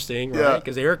be interesting, right? Yeah.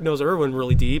 Because Eric knows Erwin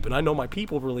really deep, and I know my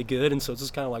people really good, and so it's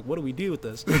just kind of like, what do we do with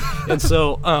this? And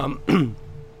so, and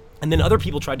then other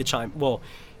people tried to chime. Well,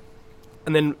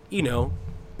 and then,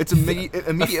 It's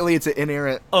immediately it's an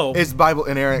inerrant. It's Bible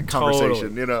inerrant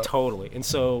conversation. Totally. And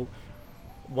so,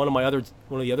 one of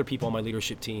the other people on my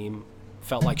leadership team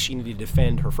felt like she needed to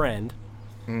defend her friend,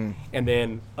 and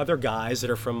then other guys that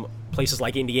are from places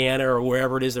like Indiana or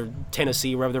wherever it is, or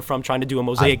Tennessee, wherever they're from, trying to do a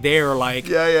mosaic there, are like,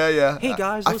 yeah. hey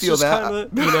guys, I let's feel just that.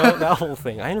 kind of, that whole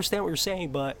thing. I understand what you're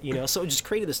saying, but so it just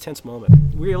created this tense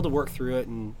moment. We were able to work through it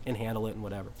and handle it and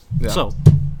whatever. Yeah. So,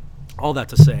 all that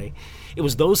to say, it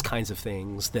was those kinds of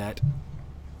things that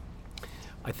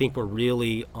I think were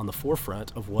really on the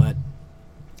forefront of what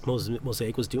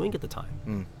Mosaic was doing at the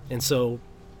time. And so,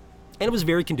 and it was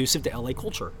very conducive to LA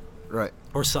culture. Right.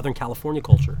 Or Southern California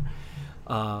culture.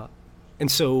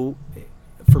 And so,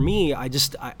 for me, I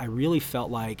really felt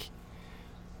like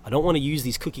I don't want to use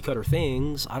these cookie cutter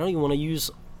things. I don't even want to use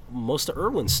most of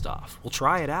Erwin's stuff. We'll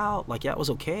try it out. Like, yeah, it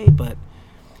was okay. But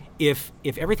if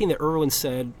everything that Erwin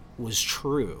said was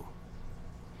true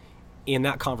in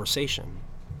that conversation,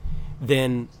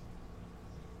 then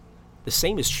the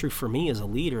same is true for me as a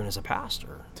leader and as a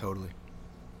pastor. Totally.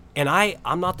 And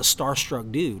I'm not the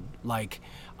starstruck dude. Like,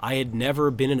 I had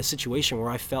never been in a situation where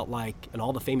I felt like, and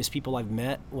all the famous people I've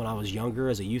met when I was younger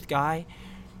as a youth guy,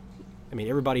 I mean,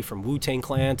 everybody from Wu-Tang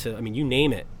Clan to, I mean, you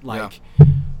name it. Like,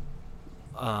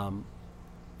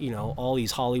 all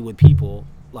these Hollywood people,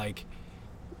 like,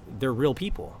 they're real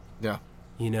people. Yeah.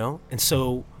 And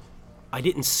so I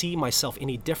didn't see myself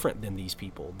any different than these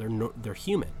people. They're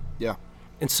human. Yeah.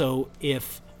 And so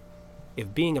if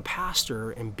being a pastor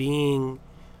and being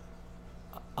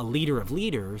a leader of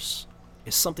leaders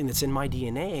is something that's in my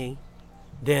DNA,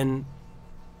 then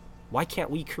why can't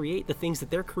we create the things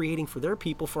that they're creating for their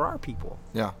people, for our people?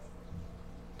 Yeah.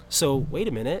 So wait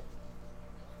a minute.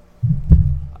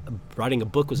 Writing a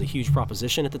book was a huge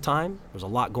proposition at the time. There was a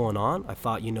lot going on. I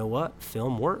thought, you know what?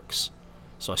 Film works.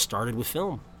 So I started with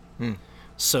film.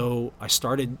 So I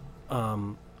started,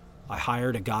 I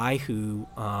hired a guy who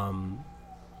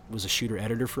was a shooter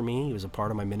editor for me. He was a part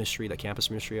of my ministry, that campus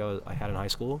ministry I had in high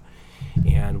school.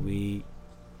 And we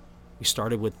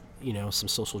started with, some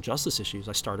social justice issues.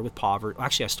 I started with poverty.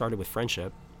 Actually, I started with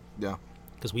friendship. Yeah.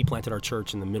 Because we planted our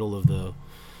church in the middle of the,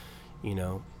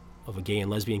 of a gay and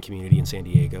lesbian community in San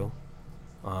Diego.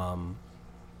 And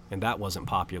that wasn't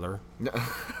popular.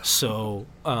 So,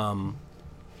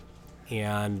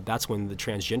 and that's when the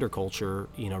transgender culture,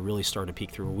 really started to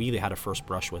peek through. We had a first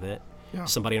brush with it. Yeah.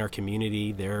 Somebody in our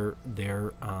community, their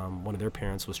one of their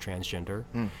parents was transgender.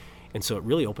 And so it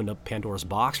really opened up Pandora's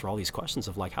box for all these questions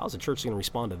of like, how's the church going to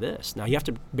respond to this? Now you have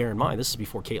to bear in mind, this is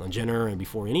before Caitlyn Jenner and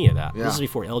before any of that. Yeah. This is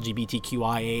before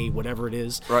LGBTQIA, whatever it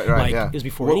is. Right, like, yeah. It was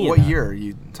before what, any of what that. What year are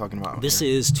you talking about? This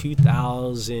is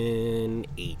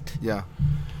 2008. Yeah.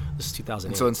 This is 2008.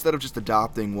 And so instead of just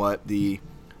adopting what the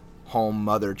home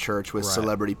mother church with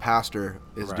celebrity pastor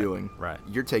is doing,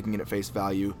 you're taking it at face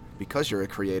value because you're a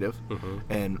creative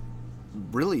and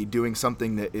really doing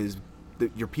something that is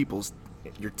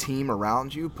your team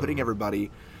around you, putting everybody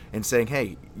and saying,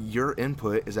 hey, your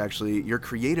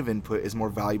creative input is more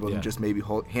valuable than just maybe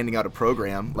handing out a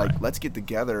program. Like, let's get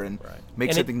together and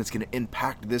make something that's going to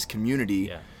impact this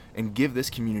community and give this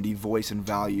community voice and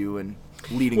value and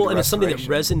leading to restoration. And it's something that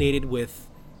resonated with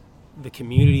the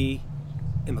community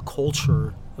and the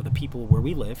culture of the people where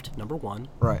we lived, number one.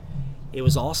 Right. It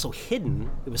was also hidden.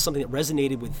 It was something that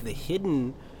resonated with the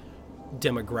hidden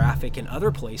demographic in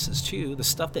other places too. The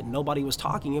stuff that nobody was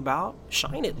talking about,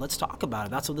 shine it. Let's talk about it.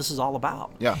 That's what this is all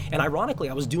about. Yeah. And ironically,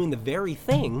 I was doing the very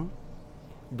thing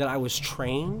that I was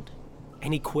trained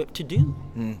and equipped to do.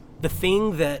 The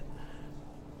thing that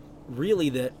really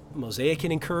that Mosaic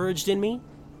had encouraged in me,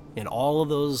 and all of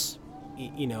those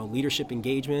leadership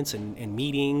engagements and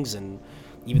meetings, and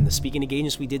even the speaking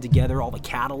engagements we did together, all the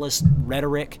catalyst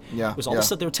rhetoric, was all the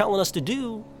stuff they were telling us to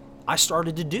do, I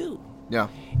started to do. Yeah.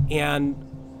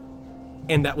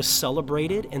 And that was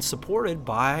celebrated and supported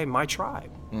by my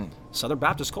tribe. Southern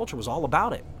Baptist culture was all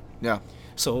about it. Yeah.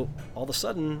 So all of a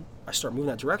sudden, I start moving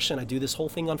that direction. I do this whole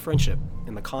thing on friendship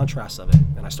and the contrast of it,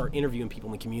 and I start interviewing people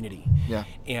in the community. Yeah.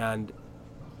 And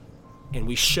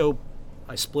we show,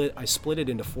 I split it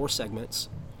into 4 segments,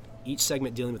 each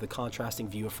segment dealing with a contrasting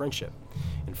view of friendship.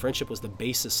 And friendship was the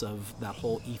basis of that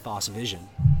whole ethos vision.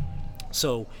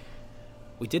 So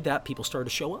we did that. People started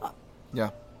to show up. Yeah.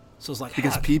 So it's like,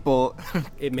 because people,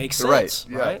 it makes sense,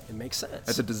 right? It makes sense.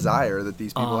 It's a desire that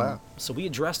these people have. So we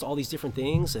addressed all these different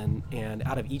things, and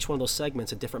out of each one of those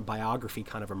segments, a different biography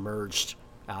kind of emerged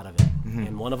out of it.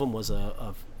 And one of them was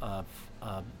a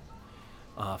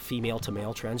female to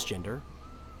male transgender.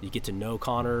 You get to know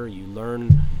Connor. You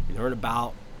learn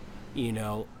about,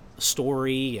 the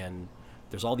story, and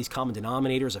there's all these common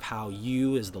denominators of how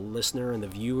you as the listener and the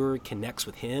viewer connects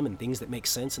with him and things that make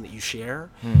sense and that you share.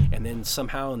 And then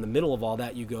somehow in the middle of all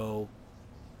that,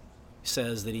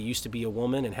 says that he used to be a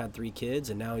woman and had 3 kids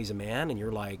and now he's a man, and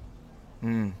you're like,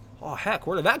 oh heck,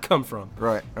 where did that come from?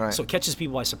 Right. So it catches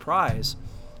people by surprise.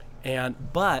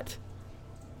 But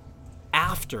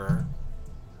after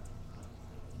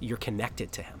you're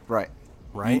connected to him. Right.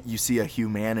 You see a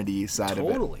humanity side of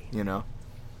it. Totally.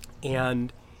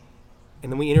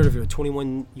 And then we interviewed a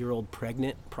 21-year-old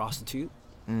pregnant prostitute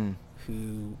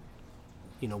who,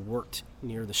 worked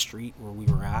near the street where we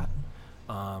were at,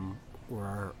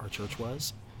 where our church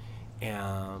was.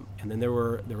 And then there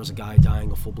was a guy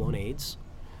dying of full-blown AIDS.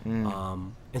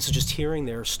 And so just hearing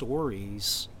their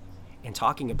stories and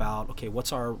talking about, okay,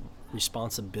 what's our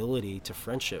responsibility to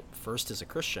friendship, first as a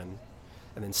Christian,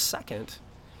 and then second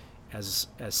as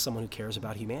someone who cares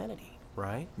about humanity,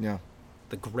 right? Yeah.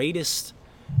 The greatest...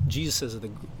 Jesus says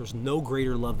that there's no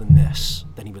greater love than this,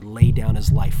 than he would lay down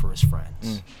his life for his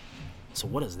friends. So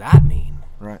what does that mean?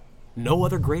 Right. No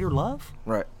other greater love?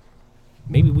 Right.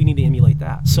 Maybe we need to emulate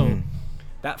that. So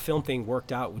that film thing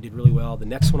worked out. We did really well. The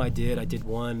next one I did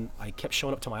one, I kept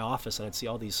showing up to my office and I'd see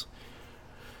all these,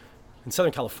 in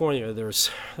Southern California, there's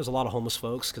a lot of homeless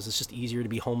folks because it's just easier to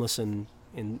be homeless on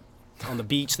the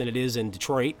beach than it is in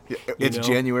Detroit. It's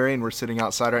January and we're sitting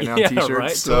outside right now in t-shirts.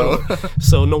 Right? So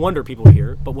so no wonder people are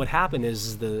here. But what happened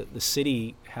is the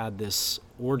city had this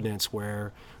ordinance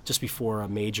where just before a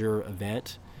major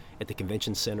event at the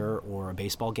convention center or a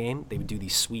baseball game, they would do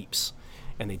these sweeps.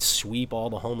 And they'd sweep all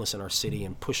the homeless in our city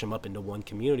and push them up into one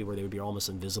community where they would be almost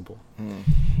invisible.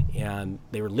 And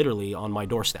they were literally on my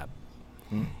doorstep.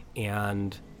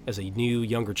 And as a new,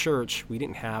 younger church, we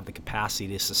didn't have the capacity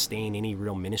to sustain any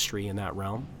real ministry in that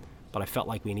realm, but I felt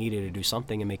like we needed to do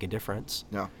something and make a difference.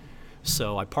 Yeah.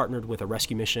 So I partnered with a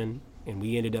rescue mission, and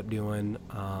we ended up doing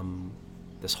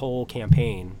this whole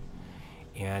campaign,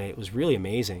 and it was really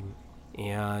amazing.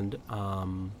 And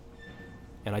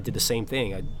I did the same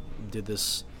thing. I did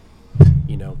this,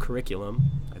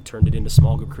 curriculum. I turned it into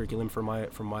small group curriculum for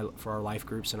our life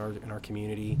groups in our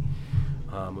community.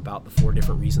 About the 4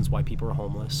 different reasons why people are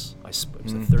homeless. It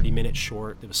was a 30-minute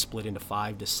short. It was split into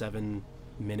 5 to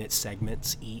 7-minute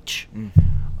segments each.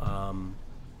 And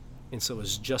so it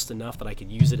was just enough that I could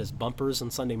use it as bumpers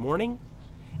on Sunday morning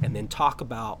and then talk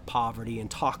about poverty and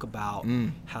talk about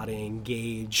how to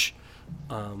engage,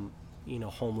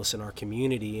 homeless in our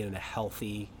community in a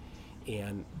healthy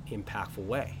and impactful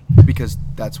way. Because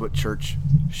that's what church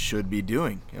should be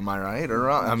doing. Am I right or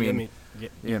wrong? You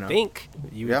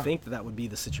would think that would be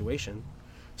the situation.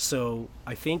 So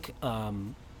I think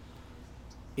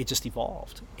it just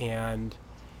evolved. And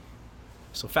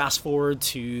so fast forward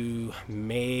to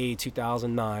May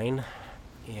 2009,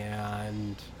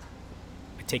 and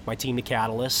I take my team to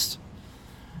Catalyst,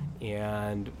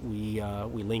 and we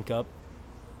link up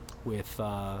with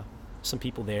some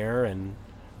people there, and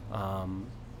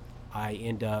I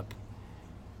end up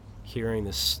hearing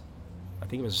this, I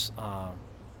think it was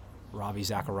Ravi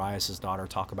Zacharias' daughter,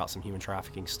 talk about some human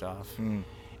trafficking stuff. And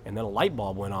then a light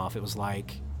bulb went off. It was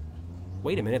like,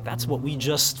 wait a minute, that's what we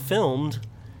just filmed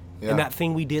in that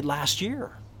thing we did last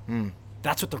year.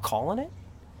 That's what they're calling it?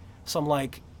 So I'm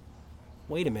like,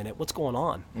 wait a minute, what's going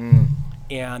on?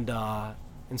 And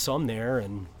so I'm there,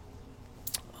 and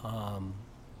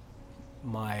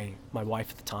my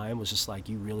wife at the time was just like,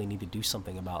 you really need to do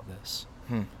something about this.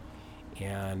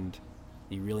 And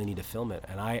you really need to film it.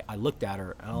 And I looked at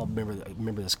her, and I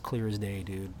remember this clear as day,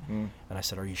 dude. And I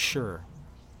said, are you sure?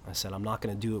 I said, I'm not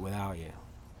going to do it without you.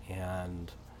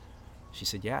 And she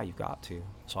said, yeah, you've got to.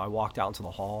 So I walked out into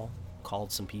the hall,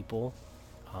 called some people,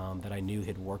 that I knew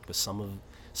had worked with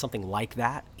something like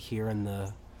that here in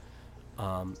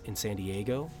San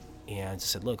Diego, and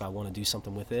said, look, I want to do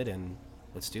something with it, and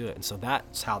let's do it. And so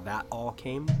that's how that all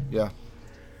came. Yeah.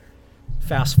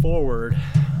 Fast forward,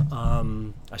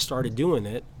 I started doing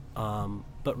it,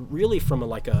 but really from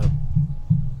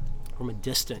a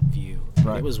distant view.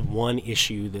 Right. It was one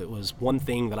issue, that was one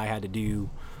thing that I had to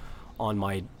do on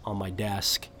my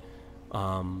desk,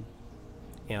 and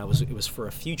it was for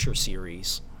a future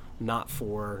series, not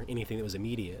for anything that was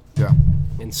immediate. Yeah.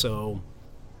 And so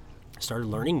I started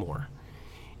learning more,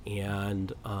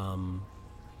 and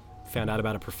found out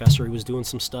about a professor who was doing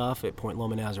some stuff at Point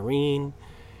Loma Nazarene.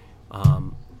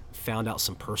 Found out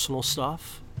some personal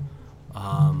stuff.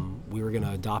 We were going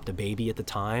to adopt a baby at the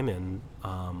time, and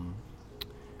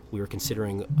we were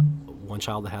considering one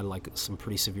child that had like some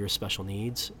pretty severe special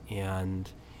needs,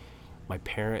 and my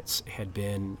parents had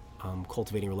been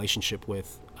cultivating a relationship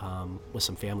with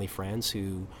some family friends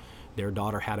who their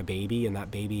daughter had a baby, and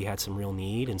that baby had some real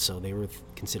need, and so they were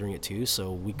considering it too.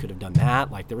 So we could have done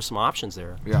that. Like, there were some options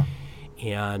there. Yeah.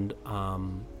 And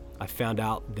I found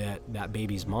out that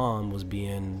baby's mom was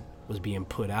being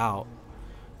put out,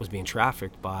 was being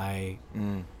trafficked by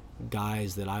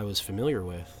guys that I was familiar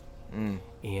with,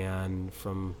 and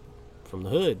from the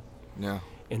hood. Yeah.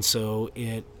 And so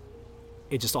it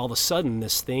just, all of a sudden,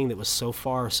 this thing that was so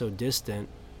far, so distant,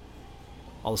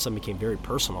 all of a sudden became very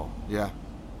personal. Yeah.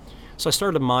 So I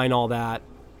started to mine all that.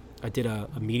 I did a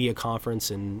media conference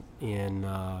in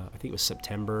I think it was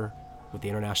September, with the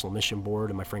International Mission Board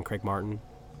and my friend Craig Martin,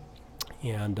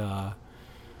 and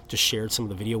just shared some of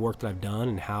the video work that I've done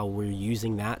and how we're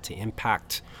using that to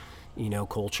impact,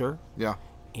 culture. Yeah.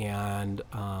 And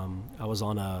I was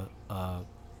on a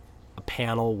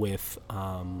panel with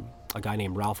a guy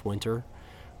named Ralph Winter.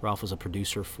 Ralph was a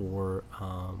producer for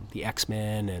the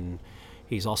X-Men, and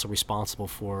he's also responsible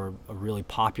for a really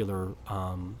popular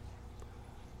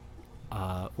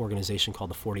organization called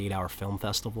the 48 Hour Film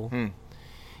Festival.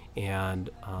 And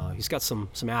he's got some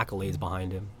accolades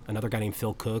behind him. Another guy named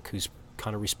Phil Cook, who's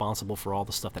kind of responsible for all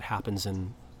the stuff that happens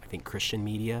in, I think, Christian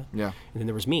media. Yeah. And then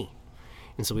there was me.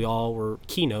 And so we all were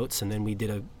keynotes, and then we did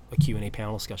a Q&A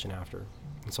panel discussion after.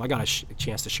 And so I got a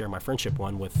chance to share my friendship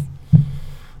one with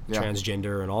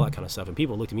transgender and all that kind of stuff. And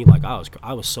people looked at me like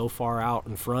I was so far out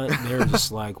in front. They're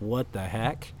just like, what the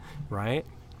heck, right?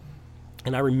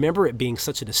 And I remember it being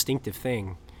such a distinctive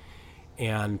thing,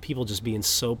 and people just being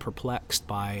so perplexed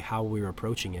by how we were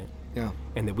approaching it. Yeah.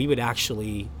 And that we would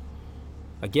actually,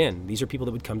 again, these are people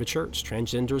that would come to church.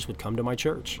 Transgenders would come to my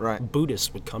church. Right.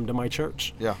 Buddhists would come to my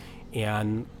church. Yeah.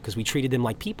 And because we treated them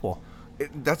like people.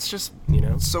 That's just,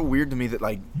 It's so weird to me that,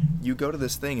 like, you go to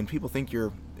this thing and people think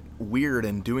you're weird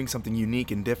and doing something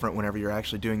unique and different whenever you're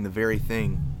actually doing the very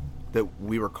thing that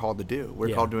we were called to do.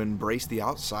 We're called to embrace the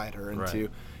outsider, and to,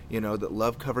 that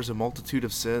love covers a multitude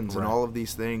of sins, and all of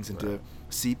these things, and to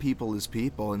see people as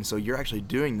people. And so you're actually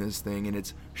doing this thing, and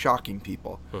it's shocking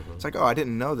people. It's like, oh, I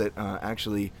didn't know that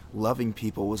actually loving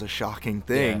people was a shocking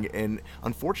thing. And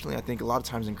unfortunately, I think a lot of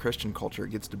times in Christian culture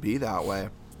it gets to be that way,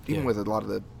 even with a lot of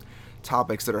the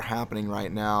topics that are happening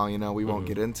right now, we won't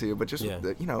get into, but just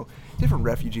different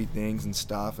refugee things and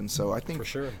stuff. And so I think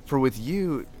for with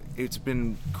you, it's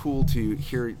been cool to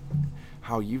hear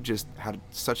how you've just had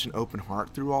such an open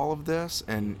heart through all of this,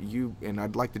 and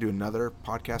I'd like to do another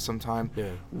podcast sometime,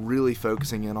 really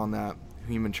focusing in on that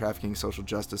human trafficking, social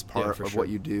justice part of what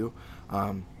you do.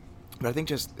 But I think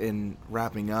just in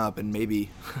wrapping up, and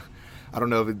maybe I don't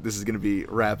know if this is going to be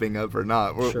wrapping up or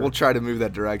not. We'll try to move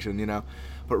that direction,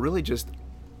 but really just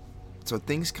so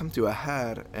things come to a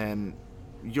head, and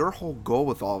your whole goal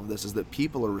with all of this is that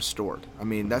people are restored. I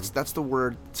mean, that's the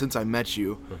word since I met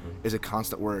you is a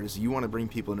constant word, is you want to bring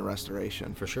people into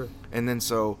restoration. For sure. And then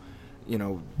so,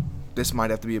 this might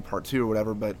have to be a part 2 or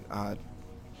whatever, but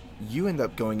you end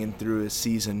up going in through a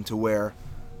season to where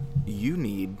you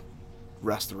need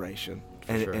restoration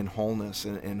and wholeness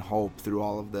and hope through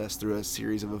all of this, through a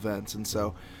series of events. And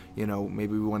so,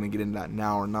 maybe we want to get into that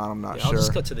now or not, I'm not sure. I'll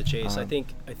just cut to the chase. I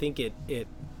think it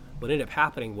what ended up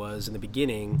happening was, in the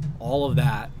beginning, all of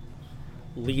that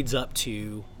leads up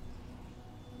to,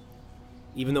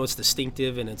 even though it's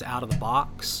distinctive and it's out of the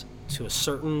box, to a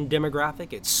certain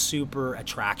demographic, it's super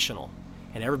attractional,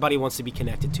 and everybody wants to be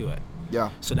connected to it. Yeah.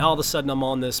 So now all of a sudden I'm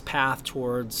on this path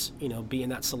towards, being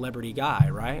that celebrity guy,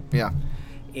 right? Yeah.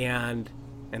 And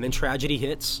then tragedy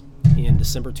hits in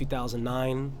December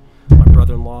 2009. My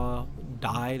brother-in-law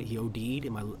died. He OD'd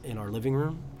in our living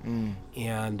room,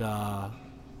 and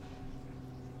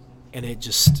we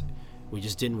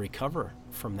just didn't recover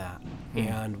from that.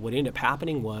 And what ended up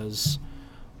happening was,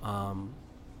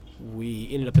 we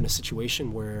ended up in a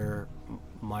situation where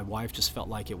my wife just felt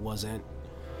like it wasn't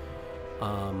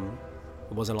a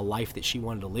life that she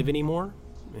wanted to live anymore,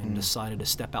 and decided to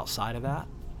step outside of that.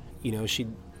 You know, she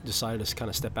decided to kind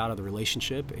of step out of the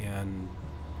relationship and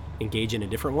engage in a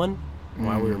different one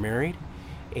while we were married,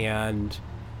 and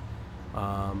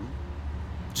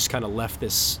just kind of left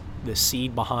this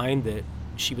seed behind that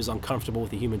she was uncomfortable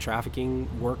with the human trafficking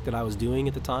work that I was doing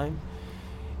at the time.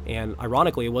 And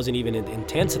ironically, it wasn't even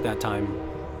intense at that time.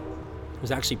 It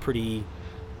was actually pretty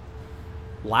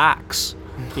lax,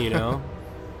 you know,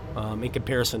 in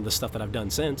comparison to the stuff that I've done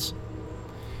since.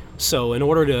 So in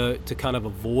order to kind of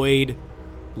avoid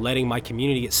letting my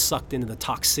community get sucked into the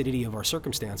toxicity of our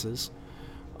circumstances,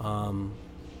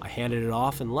 I handed it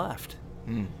off and left.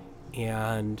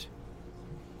 And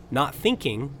not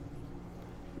thinking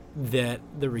that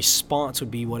the response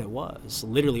would be what it was.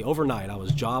 Literally overnight, I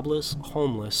was jobless,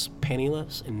 homeless,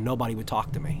 penniless, and nobody would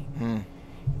talk to me.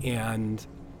 And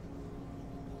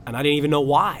I didn't even know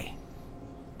why.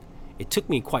 It took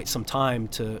me quite some time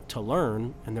to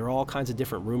learn, and there are all kinds of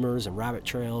different rumors and rabbit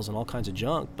trails and all kinds of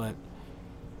junk, but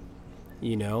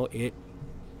you know, it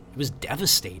was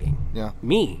devastating. Yeah.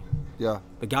 Me. Yeah.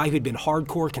 The guy who'd been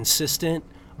hardcore, consistent,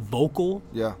 vocal.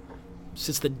 Yeah.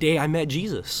 Since the day I met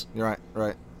Jesus. You're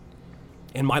right.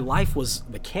 And my life was,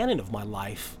 the canon of my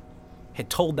life had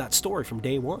told that story from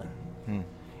day one.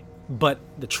 But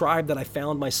the tribe that I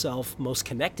found myself most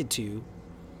connected to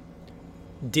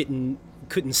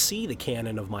couldn't see the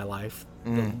canon of my life,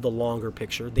 the longer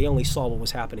picture. They only saw what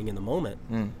was happening in the moment.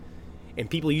 And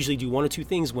people usually do one or two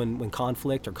things when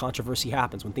conflict or controversy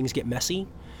happens. When things get messy,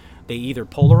 they either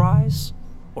polarize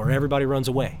or everybody runs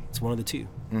away. It's one of the two.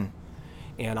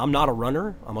 And I'm not a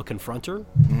runner, I'm a confronter.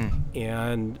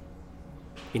 And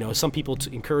you know, some people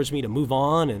encourage me to move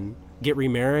on and get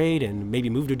remarried and maybe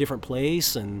move to a different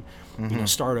place and you know,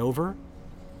 start over.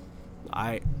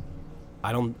 I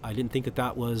didn't think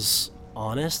that was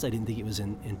honest. I didn't think it was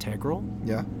integral.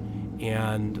 Yeah.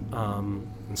 And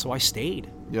so I stayed.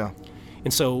 Yeah.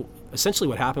 And so essentially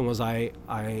what happened was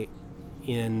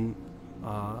in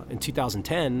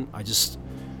 2010, I just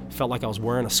felt like I was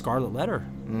wearing a scarlet letter.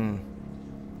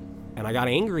 And I got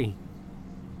angry.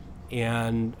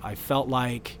 And I felt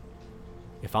like,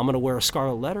 if I'm going to wear a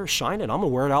scarlet letter, shine it. I'm going to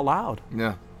wear it out loud.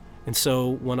 Yeah. And so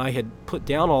when I had put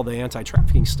down all the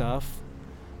anti-trafficking stuff,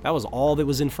 that was all that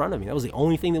was in front of me. That was the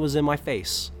only thing that was in my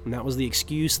face. And that was the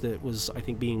excuse that was, I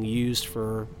think, being used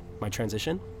for my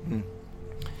transition.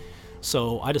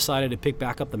 So I decided to pick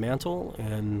back up the mantle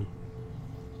and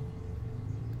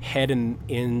head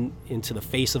into the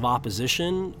face of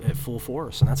opposition at full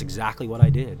force. And that's exactly what I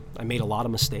did. I made a lot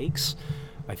of mistakes.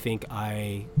 I think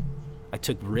I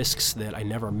took risks that I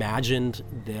never imagined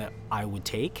that I would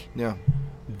take. Yeah.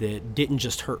 That didn't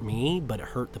just hurt me, but it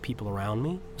hurt the people around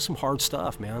me. Some hard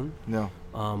stuff, man. Yeah.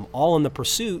 All in the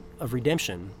pursuit of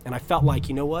redemption. And I felt like,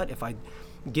 you know what, if I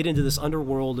get into this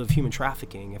underworld of human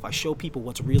trafficking, if I show people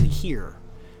what's really here,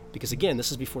 because again,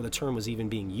 this is before the term was even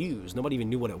being used. Nobody even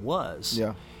knew what it was.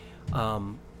 Yeah.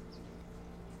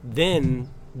 Then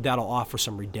that'll offer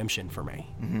some redemption for me.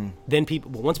 Then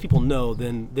once people know,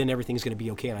 then everything's going to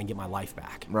be okay and I can get my life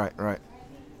back. Right.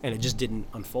 And it just didn't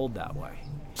unfold that way.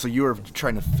 So you were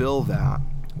trying to fill that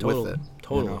with it.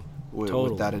 Totally. You know,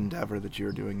 with that endeavor that you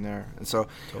were doing there. And so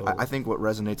I think what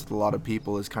resonates with a lot of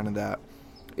people is kind of that,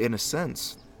 in a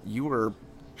sense, you were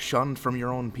shunned from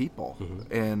your own people.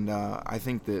 And I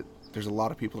think that there's a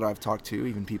lot of people that I've talked to,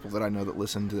 even people that I know that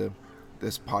listen to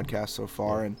this podcast so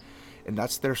far, and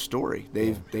that's their story.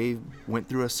 They went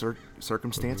through a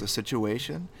circumstance, a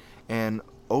situation, and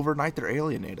overnight they're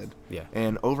alienated. Yeah.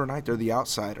 And overnight they're the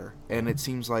outsider. And it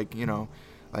seems like, you know,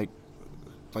 like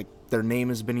their name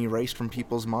has been erased from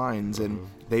people's minds, and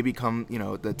they become, you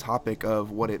know, the topic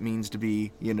of what it means to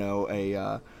be, you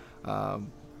know,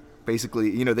 basically,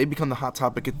 you know, they become the hot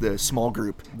topic at the small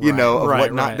group, you know, of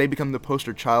what not. They become the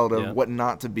poster child of what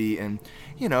not to be. And,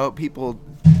 you know, people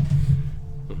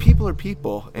are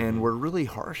people, and we're really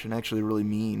harsh and actually really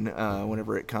mean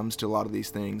whenever it comes to a lot of these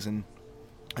things. And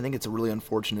I think it's a really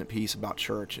unfortunate piece about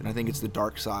church, and I think it's the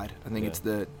dark side. I think it's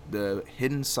the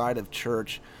hidden side of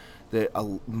church that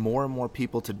more and more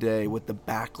people today, with the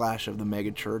backlash of the mega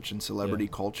church and celebrity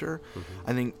culture,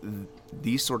 I think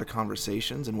these sort of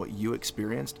conversations and what you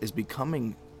experienced is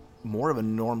becoming more of a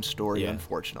norm story,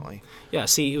 unfortunately. Yeah,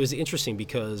 see, it was interesting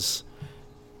because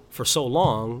for so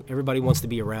long, everybody wants to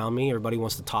be around me, everybody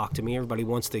wants to talk to me, everybody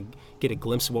wants to get a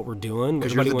glimpse of what we're doing.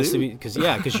 Everybody wants to be, because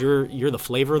you're the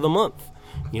flavor of the month.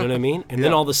 You know what I mean? And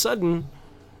then all of a sudden,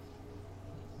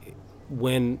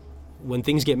 when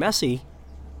things get messy,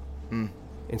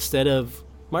 instead of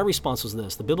My response was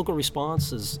this. The biblical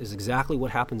response is exactly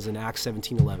what happens in Acts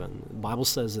 17:11. The Bible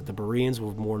says that the Bereans were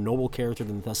of more noble character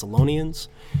than the Thessalonians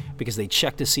because they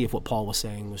checked to see if what Paul was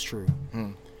saying was true.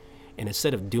 And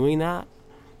instead of doing that,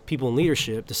 people in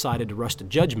leadership decided to rush to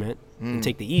judgment and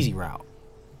take the easy route.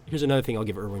 Here's another thing I'll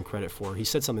give Erwin credit for. He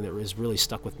said something that has really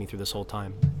stuck with me through this whole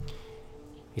time.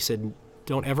 He said,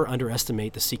 don't ever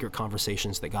underestimate the secret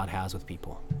conversations that God has with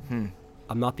people.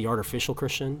 I'm not the artificial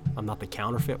Christian. I'm not the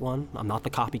counterfeit one. I'm not the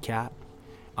copycat.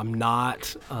 I'm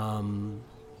not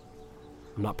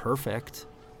perfect.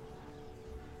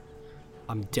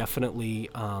 I'm definitely,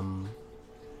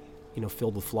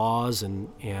 filled with flaws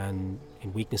and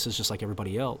weaknesses just like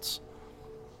everybody else.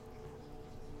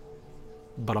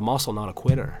 But I'm also not a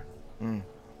quitter. I'm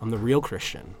the real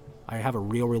Christian. I have a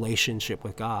real relationship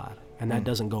with God, and that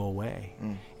doesn't go away.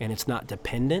 And it's not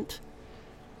dependent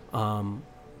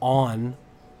on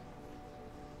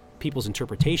people's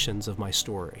interpretations of my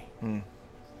story.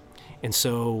 And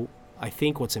so I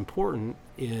think what's important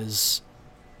is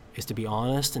to be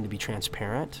honest and to be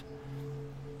transparent.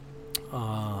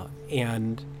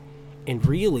 And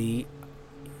really,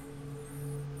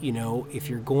 if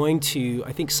you're going to,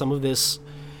 I think some of this,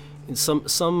 in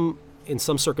some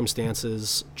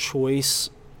circumstances,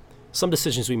 some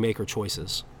decisions we make are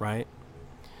choices, right?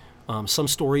 Some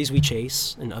stories we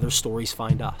chase and other stories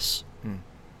find us.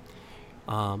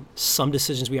 Some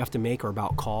decisions we have to make are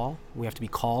about call. We have to be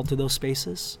called to those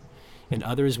spaces. And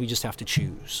others we just have to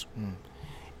choose.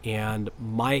 And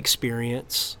my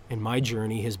experience and my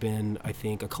journey has been, I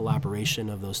think, a collaboration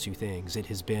of those two things. It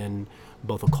has been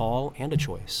both a call and a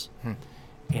choice.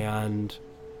 And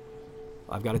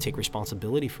I've got to take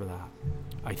responsibility for that.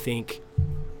 I think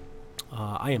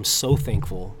I am so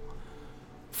thankful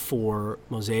for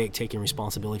Mosaic taking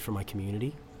responsibility for my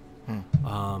community.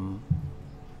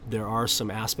 There are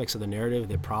some aspects of the narrative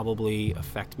that probably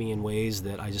affect me in ways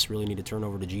that I just really need to turn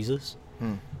over to Jesus.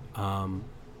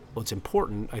 What's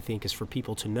important, I think, is for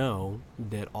people to know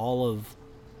that all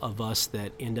of us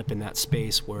that end up in that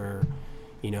space where,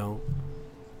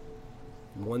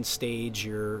 one stage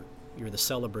you're the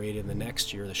celebrated and the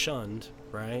next you're the shunned,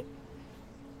 right?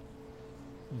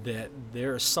 That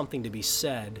there is something to be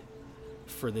said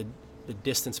for the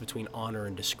distance between honor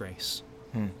and disgrace.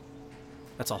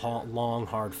 That's a long,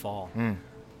 hard fall.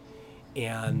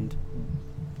 And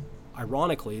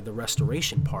ironically, the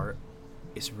restoration part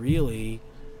is really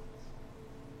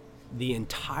the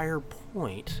entire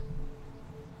point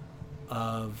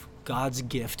of God's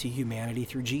gift to humanity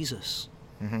through Jesus.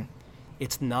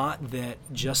 It's not that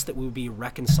we would be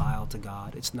reconciled to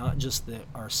God. It's not just that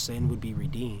our sin would be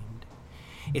redeemed.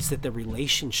 It's that the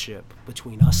relationship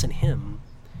between us and Him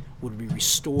would be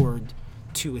restored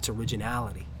to its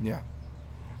originality.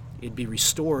 It'd be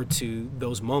restored to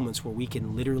those moments where we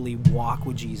can literally walk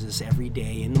with Jesus every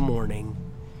day in the morning,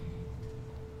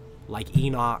 like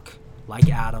Enoch, like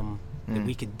Adam, that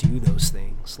we could do those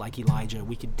things. Like Elijah,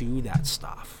 we could do that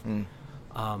stuff.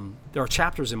 There are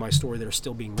chapters in my story that are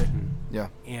still being written.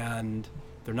 And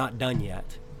they're not done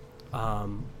yet.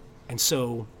 And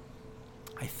so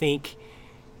I think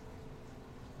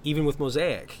even with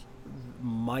Mosaic,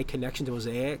 my connection to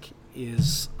Mosaic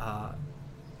is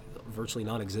virtually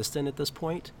non-existent at this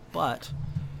point, but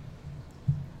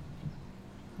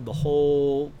the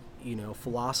whole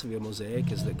philosophy of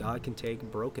Mosaic is that God can take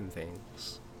broken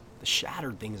things, the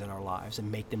shattered things in our lives, and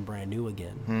make them brand new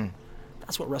again.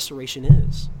 That's what restoration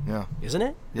is. Isn't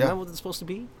it? Isn't that what it's supposed to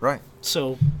be? Right.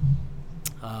 So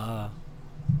God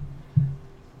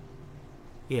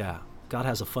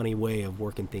has a funny way of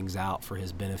working things out for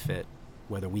His benefit,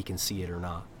 whether we can see it or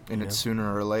not. And it's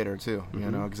sooner or later too,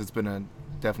 because it's been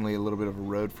definitely a little bit of a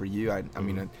road for you. I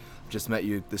mean, I just met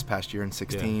you this past year in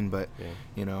 16, but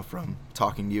from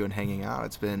talking to you and hanging out,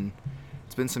 it's been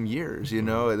some years, and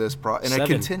a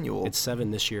continual. It's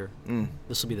 7 this year.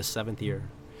 This will be the 7th year,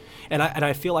 and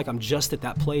I feel like I'm just at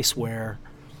that place where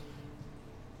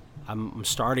I'm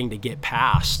starting to get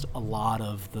past a lot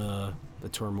of the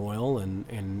turmoil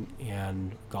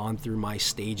and gone through my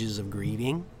stages of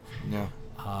grieving.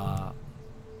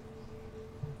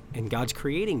 And God's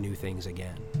creating new things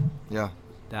again.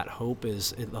 That hope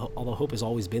although hope has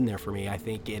always been there for me, I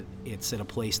think it's at a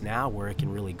place now where it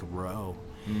can really grow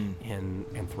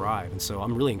and thrive. And so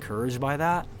I'm really encouraged by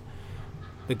that.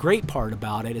 The great part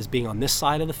about it is being on this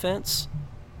side of the fence.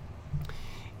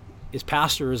 As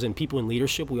pastors and people in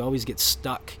leadership, we always get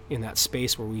stuck in that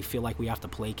space where we feel like we have to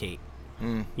placate.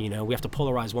 We have to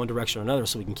polarize one direction or another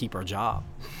so we can keep our job.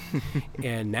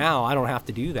 And now I don't have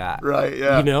to do that. Right,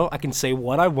 yeah. I can say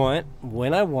what I want,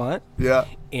 when I want. Yeah.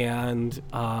 And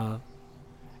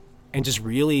just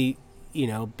really,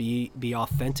 be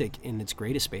authentic in its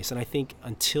greatest space. And I think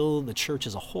until the church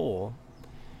as a whole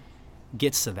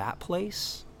gets to that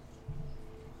place,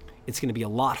 it's going to be a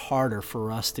lot harder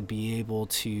for us to be able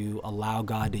to allow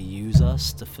God to use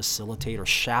us to facilitate or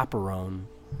chaperone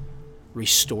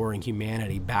restoring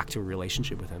humanity back to a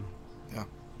relationship with him. Yeah.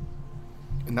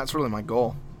 And that's really my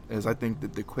goal, is I think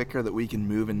that the quicker that we can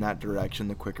move in that direction,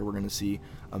 the quicker we're going to see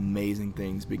amazing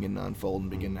things begin to unfold and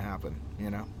begin to happen,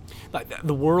 Like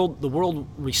the world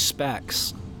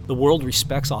respects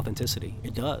authenticity.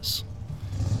 It does.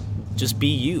 Just be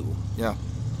you. Yeah.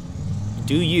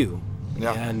 Do you.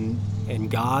 Yeah.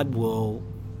 And God will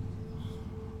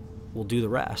do the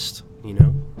rest,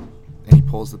 And he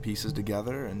pulls the pieces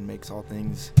together and makes all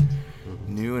things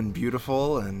new and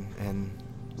beautiful and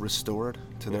restored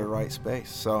to their right space.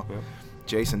 So,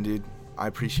 Jason, dude, I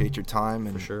appreciate your time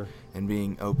and For sure. and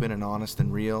being open and honest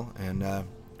and real. And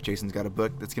Jason's got a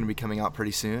book that's going to be coming out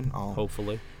pretty soon.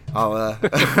 Hopefully.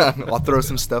 I'll throw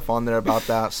some stuff on there about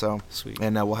that. So Sweet.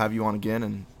 And we'll have you on again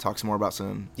and talk some more about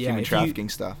some human trafficking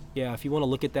stuff. Yeah, if you want to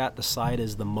look at that, the site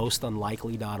is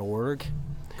themostunlikely.org.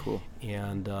 Cool.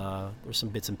 And there's some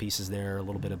bits and pieces there, a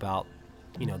little bit about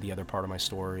the other part of my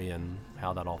story and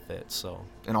how that all fits. So.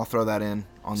 And I'll throw that in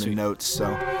on the notes. So.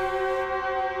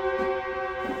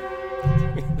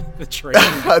 The trade.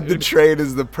 The trade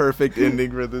is the perfect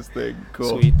ending for this thing.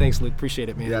 Cool. Sweet. Thanks, Luke. Appreciate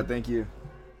it, man. Yeah, thank you.